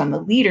focus just on the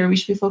leader? We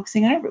should be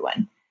focusing on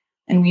everyone.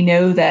 And we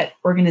know that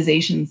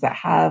organizations that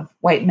have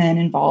white men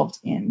involved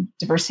in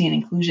diversity and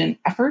inclusion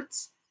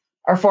efforts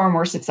are far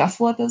more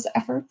successful at those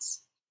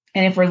efforts.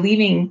 And if we're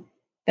leaving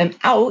them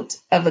out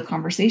of the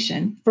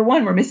conversation, for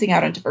one, we're missing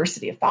out on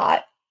diversity of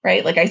thought,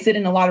 right? Like I sit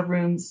in a lot of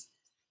rooms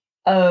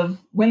of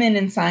women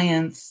in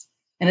science,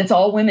 and it's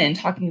all women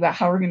talking about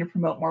how we're going to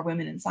promote more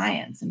women in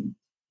science. And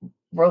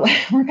we're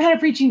kind of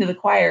preaching to the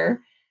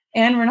choir,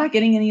 and we're not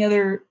getting any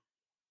other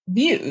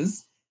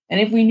views. And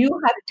if we knew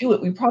how to do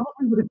it, we probably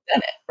would have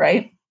done it,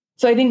 right?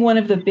 So I think one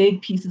of the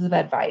big pieces of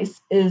advice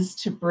is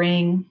to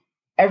bring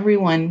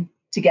everyone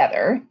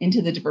together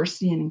into the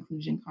diversity and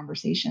inclusion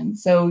conversation.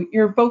 So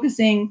you're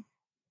focusing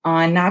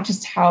on not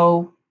just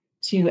how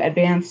to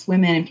advance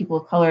women and people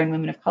of color and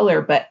women of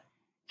color, but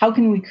how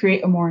can we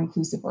create a more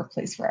inclusive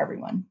workplace for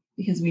everyone?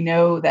 Because we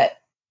know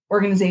that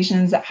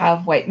organizations that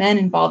have white men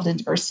involved in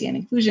diversity and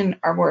inclusion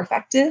are more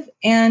effective,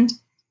 and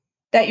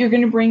that you're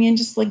going to bring in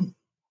just like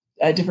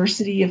a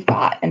diversity of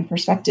thought and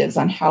perspectives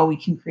on how we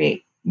can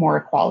create more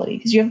equality,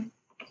 because you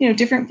have,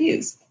 different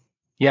views.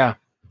 Yeah.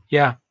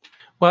 Yeah.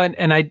 Well,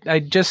 and I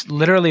just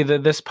literally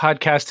this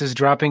podcast is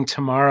dropping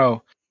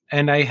tomorrow.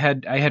 And I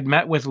had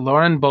met with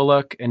Lauren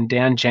Bullock and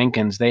Dan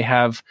Jenkins. They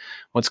have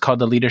what's called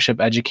the Leadership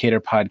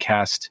Educator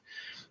podcast.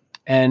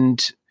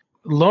 And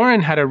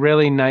Lauren had a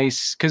really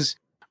nice, because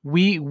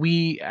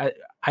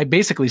I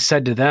basically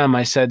said to them,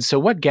 I said, so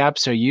what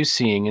gaps are you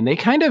seeing? And they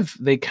kind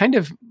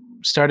of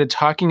started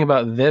talking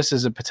about this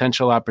as a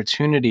potential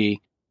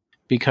opportunity,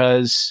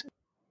 because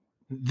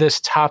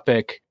this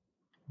topic,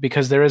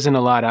 because there isn't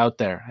a lot out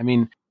there. I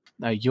mean,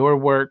 your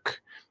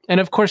work, and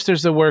of course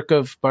there's the work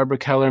of Barbara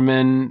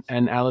Kellerman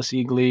and Alice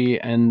Eagley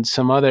and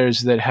some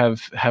others that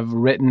have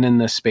written in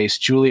this space.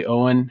 Julie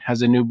Owen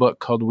has a new book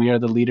called We Are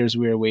the Leaders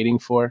We Are Waiting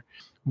For.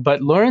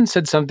 But Lauren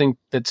said something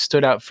that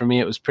stood out for me.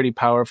 It was pretty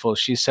powerful.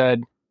 She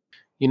said,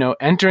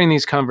 entering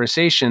these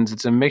conversations,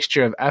 it's a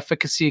mixture of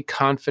efficacy,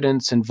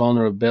 confidence, and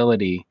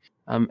vulnerability,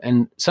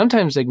 and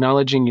sometimes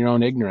acknowledging your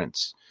own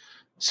ignorance.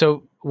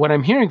 So what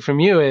I'm hearing from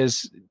you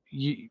is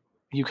you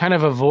kind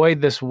of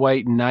avoid this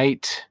white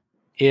knight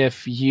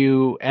if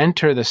you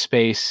enter the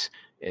space.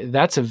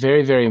 That's a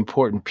very, very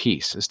important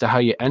piece as to how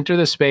you enter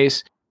the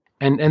space.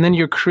 And then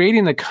you're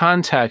creating the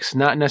context,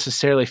 not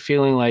necessarily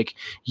feeling like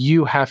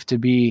you have to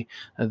be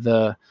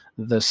the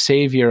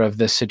savior of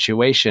this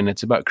situation.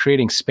 It's about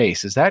creating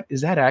space. Is that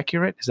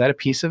accurate? Is that a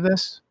piece of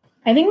this?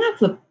 I think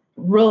that's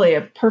really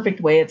a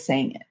perfect way of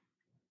saying it.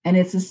 And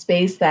it's a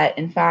space that,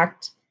 in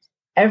fact,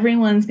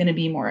 everyone's going to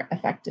be more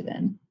effective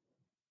in.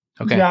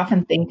 Okay. You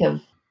often think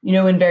of,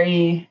 in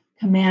very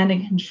command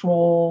and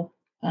control,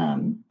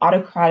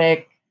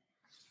 autocratic,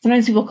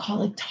 sometimes people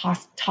call it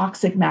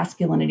toxic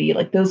masculinity,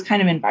 like those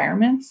kind of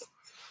environments.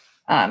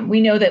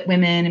 We know that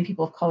women and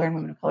people of color and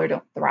women of color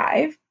don't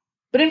thrive.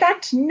 But in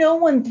fact, no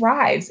one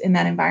thrives in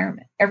that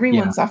environment.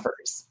 Everyone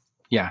suffers.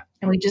 Yeah.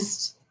 And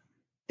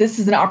this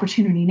is an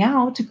opportunity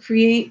now to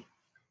create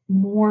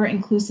more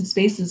inclusive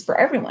spaces for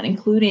everyone,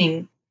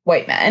 including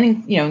white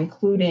men,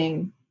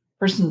 including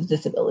persons with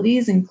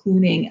disabilities,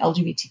 including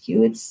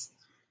LGBTQ.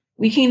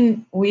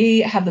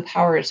 We have the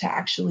power to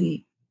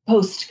actually,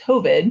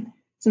 post-COVID,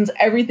 since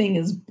everything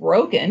is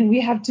broken, we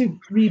have to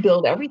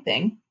rebuild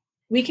everything.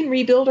 We can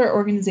rebuild our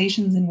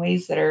organizations in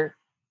ways that are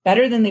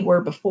better than they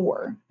were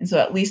before. And so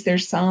at least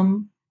there's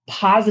some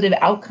positive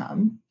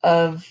outcome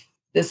of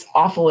this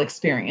awful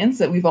experience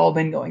that we've all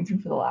been going through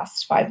for the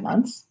last 5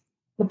 months.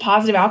 The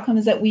positive outcome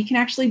is that we can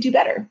actually do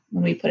better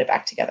when we put it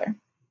back together.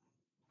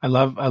 I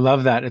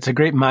love that. It's a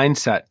great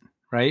mindset,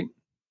 right?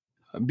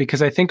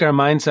 Because I think our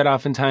mindset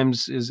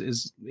oftentimes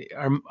is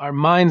our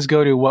minds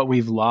go to what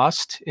we've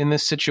lost in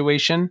this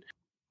situation.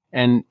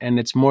 And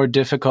it's more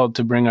difficult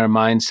to bring our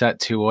mindset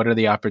to what are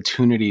the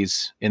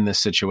opportunities in this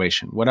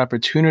situation? What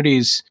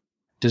opportunities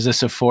does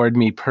this afford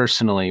me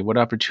personally? What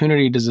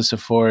opportunity does this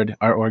afford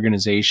our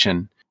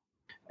organization?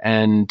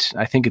 And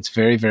I think it's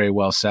very, very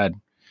well said.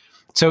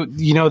 So,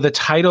 the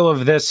title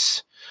of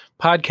this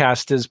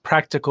podcast is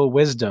Practical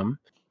Wisdom.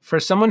 For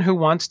someone who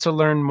wants to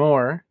learn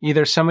more,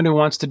 either someone who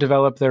wants to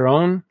develop their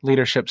own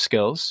leadership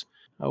skills,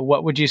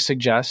 what would you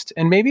suggest?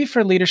 And maybe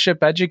for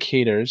leadership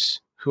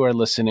educators who are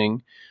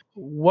listening,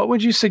 what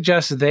would you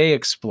suggest they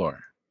explore?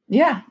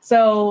 Yeah.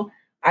 So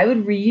I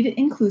would read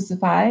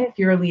Inclusify if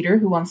you're a leader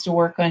who wants to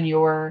work on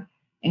your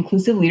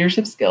inclusive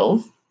leadership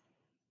skills.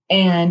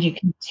 And you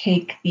can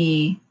take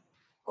the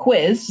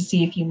quiz to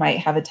see if you might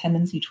have a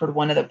tendency toward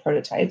one of the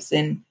prototypes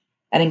at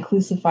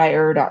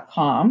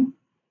inclusifier.com.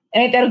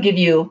 And that'll give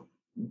you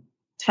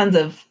tons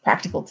of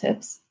practical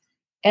tips.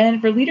 And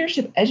for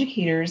leadership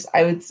educators,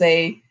 I would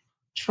say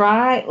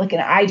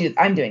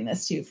I'm doing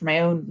this too for my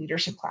own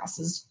leadership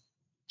classes.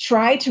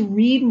 Try to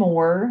read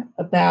more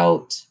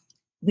about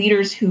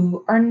leaders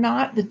who are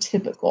not the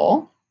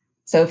typical.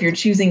 So if you're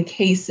choosing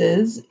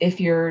cases, if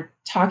you're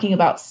talking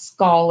about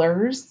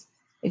scholars,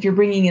 if you're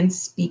bringing in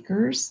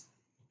speakers,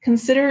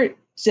 consider,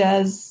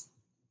 does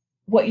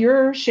what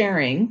you're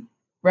sharing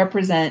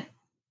represent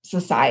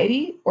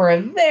society, or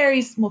a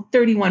very small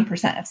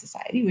 31% of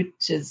society,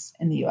 which is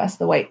in the US,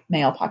 the white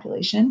male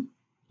population?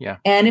 Yeah.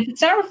 And if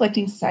it's not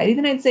reflecting society,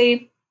 then I'd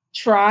say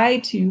try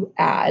to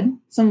add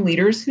some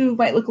leaders who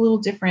might look a little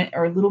different,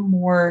 or a little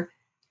more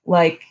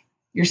like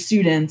your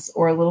students,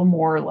 or a little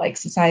more like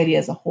society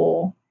as a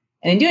whole.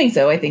 And in doing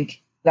so, I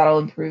think that'll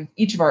improve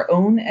each of our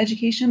own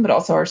education, but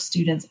also our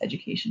students'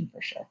 education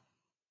for sure.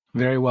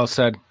 Very well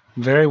said.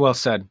 Very well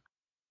said.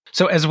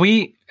 So as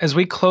we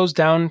close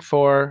down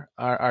for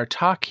our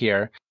talk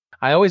here,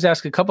 I always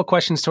ask a couple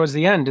questions towards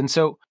the end. And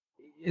so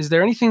is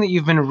there anything that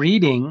you've been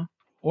reading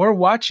or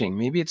watching?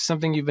 Maybe it's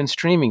something you've been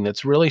streaming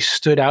that's really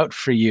stood out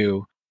for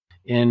you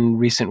in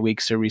recent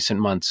weeks or recent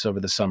months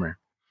over the summer?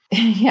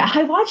 Yeah,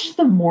 I watched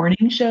The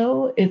Morning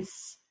Show.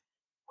 It's,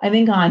 I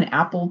think, on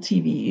Apple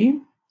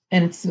TV,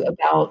 and it's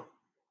about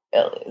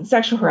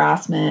sexual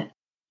harassment.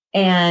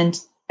 And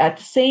at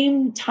the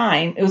same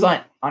time, it was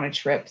on a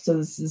trip. So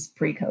this is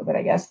pre-COVID,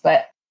 I guess,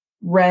 but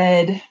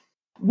read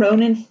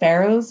Ronan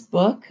Farrow's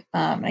book.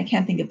 I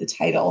can't think of the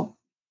title,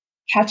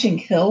 Catch and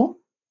Kill.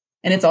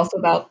 And it's also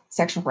about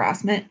sexual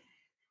harassment.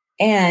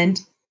 And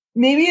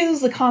maybe it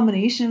was a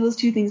combination of those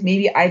two things.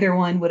 Maybe either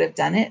one would have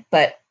done it,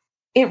 but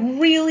it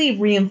really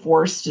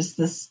reinforced just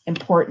this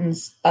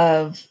importance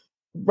of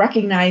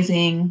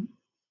recognizing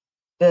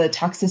the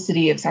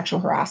toxicity of sexual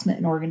harassment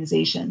in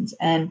organizations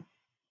and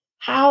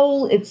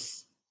how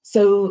it's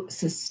so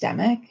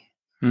systemic.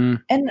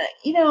 And,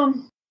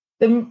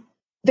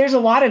 there's a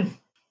lot of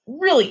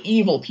really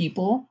evil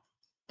people,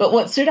 but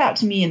what stood out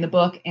to me in the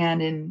book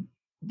and in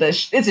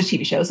it's a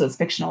TV show, so it's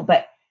fictional,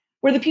 but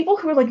were the people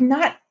who are like,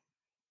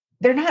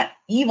 they're not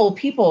evil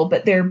people,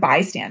 but they're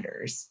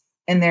bystanders,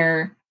 and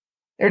they're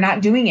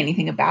not doing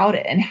anything about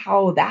it. And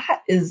how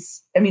that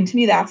is, I mean, to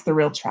me, that's the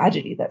real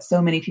tragedy, that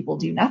so many people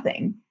do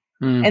nothing,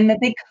 and that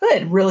they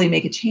could really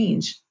make a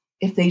change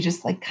if they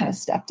just like kind of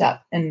stepped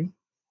up. And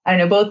I don't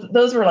know, both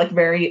those were like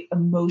very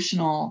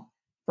emotional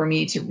for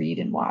me to read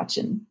and watch.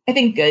 And I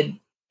think good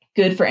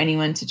for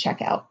anyone to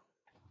check out.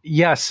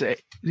 Yes.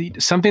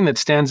 Something that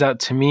stands out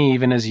to me,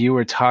 even as you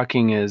were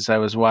talking, is I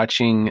was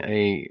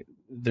watching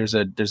there's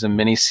a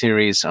mini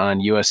series on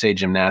USA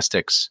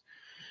Gymnastics,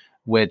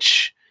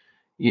 which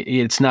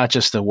it's not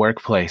just the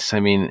workplace. I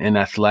mean, in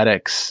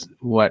athletics,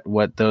 what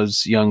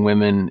those young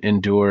women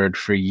endured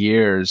for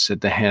years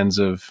at the hands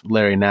of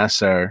Larry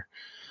Nassar,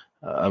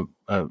 a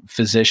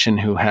physician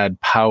who had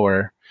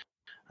power.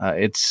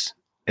 It's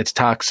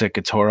toxic.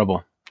 It's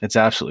horrible. It's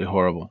absolutely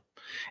horrible.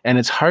 And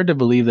it's hard to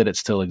believe that it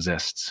still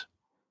exists.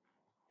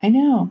 I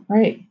know,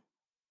 right?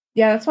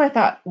 Yeah, that's why I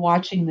thought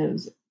watching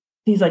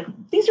these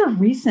are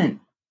recent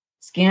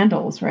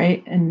scandals,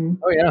 right? And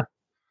oh yeah,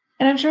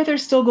 and I'm sure they're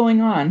still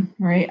going on,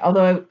 right?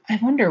 Although I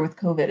wonder with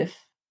COVID if,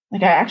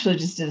 like, I actually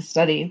just did a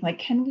study, like,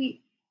 can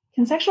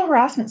sexual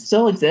harassment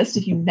still exist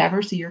if you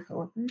never see your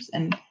coworkers?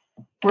 And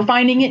we're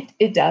finding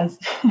it does.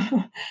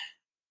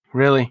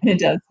 Really? It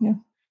does. Yeah.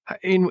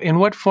 In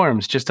what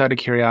forms? Just out of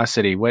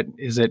curiosity, what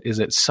is it? Is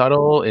it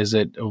subtle? Is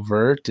it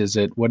overt?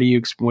 What are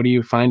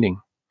you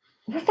finding?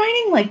 We're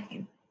finding like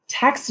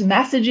text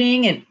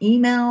messaging and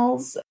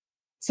emails,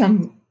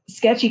 some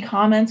sketchy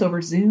comments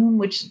over Zoom,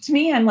 which to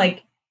me, I'm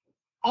like,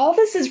 all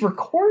this is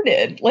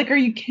recorded. Like, are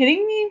you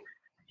kidding me?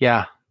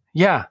 Yeah.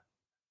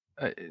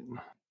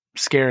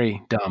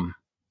 Scary, dumb,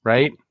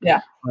 right?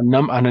 Yeah.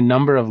 On a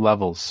number of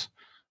levels.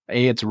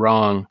 A, it's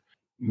wrong.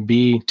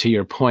 B, to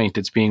your point,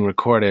 it's being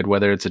recorded,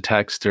 whether it's a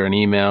text or an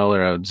email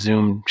or a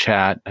Zoom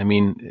chat. I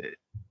mean,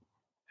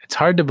 it's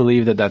hard to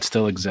believe that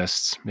still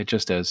exists. It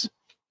just is.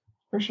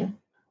 For sure.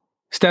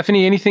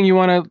 Stephanie, anything you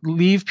want to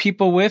leave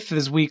people with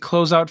as we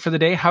close out for the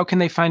day? How can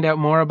they find out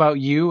more about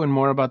you and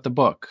more about the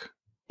book?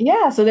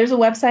 Yeah, so there's a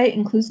website,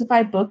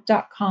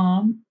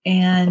 inclusifybook.com,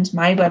 and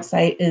my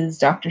website is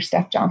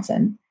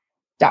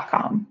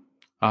drstephjohnson.com.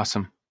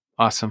 Awesome.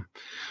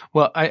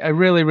 Well, I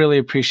really, really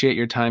appreciate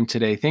your time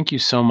today. Thank you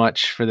so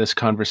much for this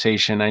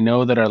conversation. I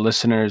know that our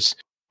listeners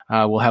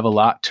will have a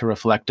lot to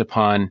reflect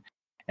upon,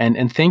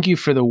 and thank you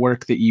for the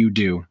work that you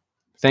do.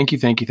 Thank you.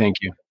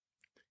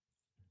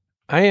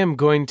 I am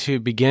going to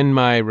begin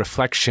my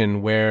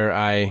reflection where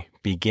I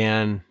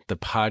began the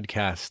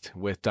podcast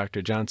with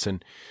Dr.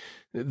 Johnson.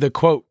 The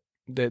quote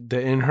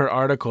in her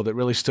article that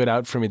really stood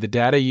out for me: the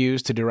data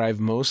used to derive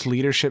most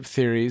leadership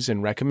theories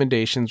and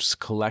recommendations was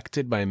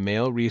collected by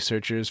male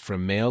researchers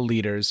from male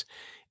leaders,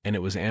 and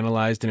it was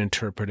analyzed and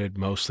interpreted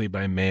mostly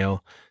by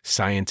male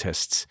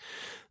scientists.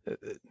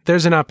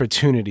 There's an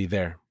opportunity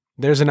there.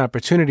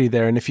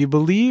 And if you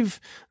believe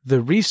the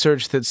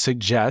research that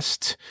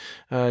suggests,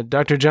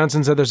 Dr.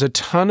 Johnson said there's a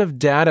ton of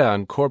data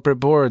on corporate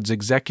boards,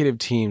 executive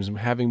teams.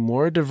 Having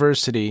more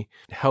diversity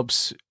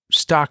helps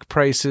stock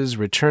prices,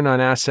 return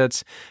on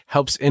assets,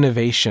 helps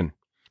innovation.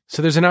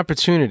 So there's an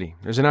opportunity.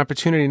 There's an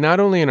opportunity not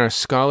only in our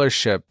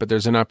scholarship, but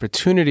there's an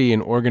opportunity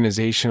in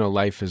organizational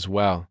life as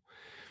well.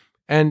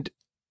 And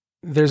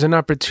there's an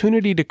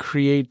opportunity to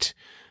create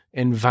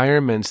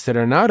environments that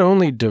are not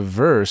only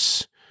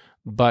diverse,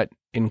 but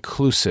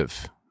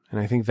inclusive. And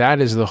I think that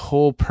is the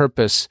whole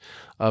purpose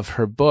of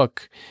her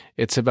book.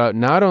 It's about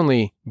not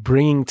only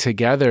bringing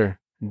together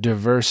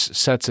diverse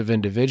sets of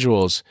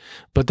individuals,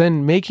 but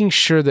then making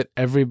sure that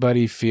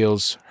everybody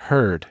feels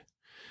heard,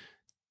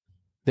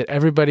 that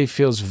everybody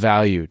feels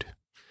valued,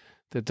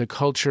 that the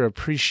culture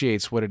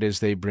appreciates what it is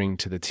they bring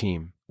to the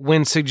team.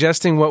 When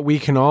suggesting what we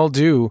can all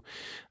do,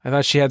 I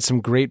thought she had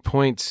some great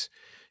points.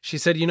 She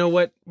said, you know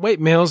what? White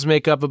males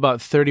make up about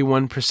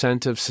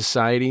 31% of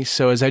society.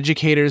 So as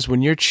educators,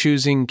 when you're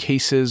choosing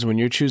cases, when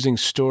you're choosing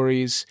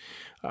stories,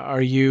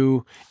 are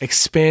you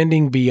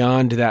expanding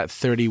beyond that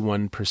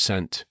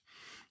 31%?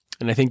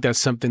 And I think that's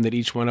something that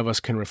each one of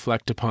us can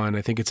reflect upon.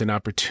 I think it's an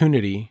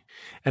opportunity,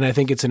 and I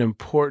think it's an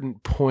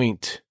important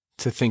point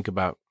to think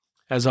about.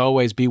 As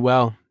always, be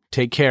well.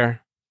 Take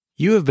care.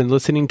 You have been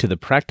listening to the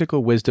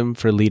Practical Wisdom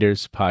for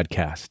Leaders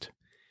podcast.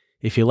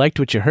 If you liked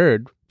what you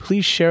heard,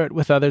 please share it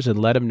with others and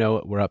let them know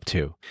what we're up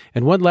to.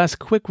 And one last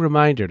quick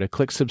reminder to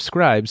click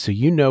subscribe so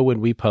you know when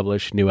we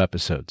publish new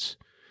episodes.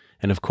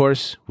 And of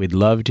course, we'd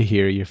love to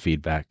hear your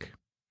feedback.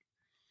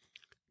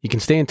 You can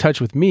stay in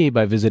touch with me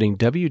by visiting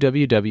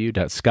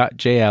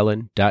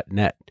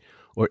www.scottjallen.net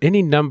or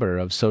any number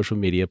of social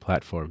media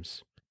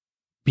platforms.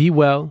 Be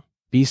well,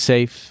 be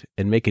safe,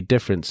 and make a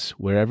difference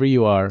wherever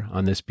you are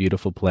on this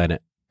beautiful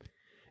planet.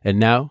 And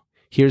now,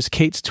 here's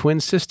Kate's twin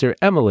sister,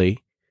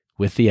 Emily,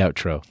 with the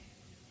outro.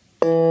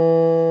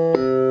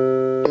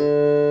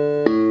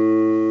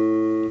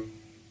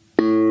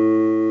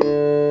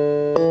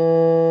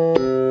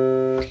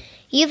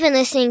 You've been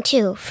listening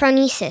to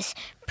Phronesis,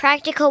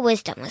 Practical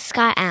Wisdom with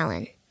Scott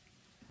Allen.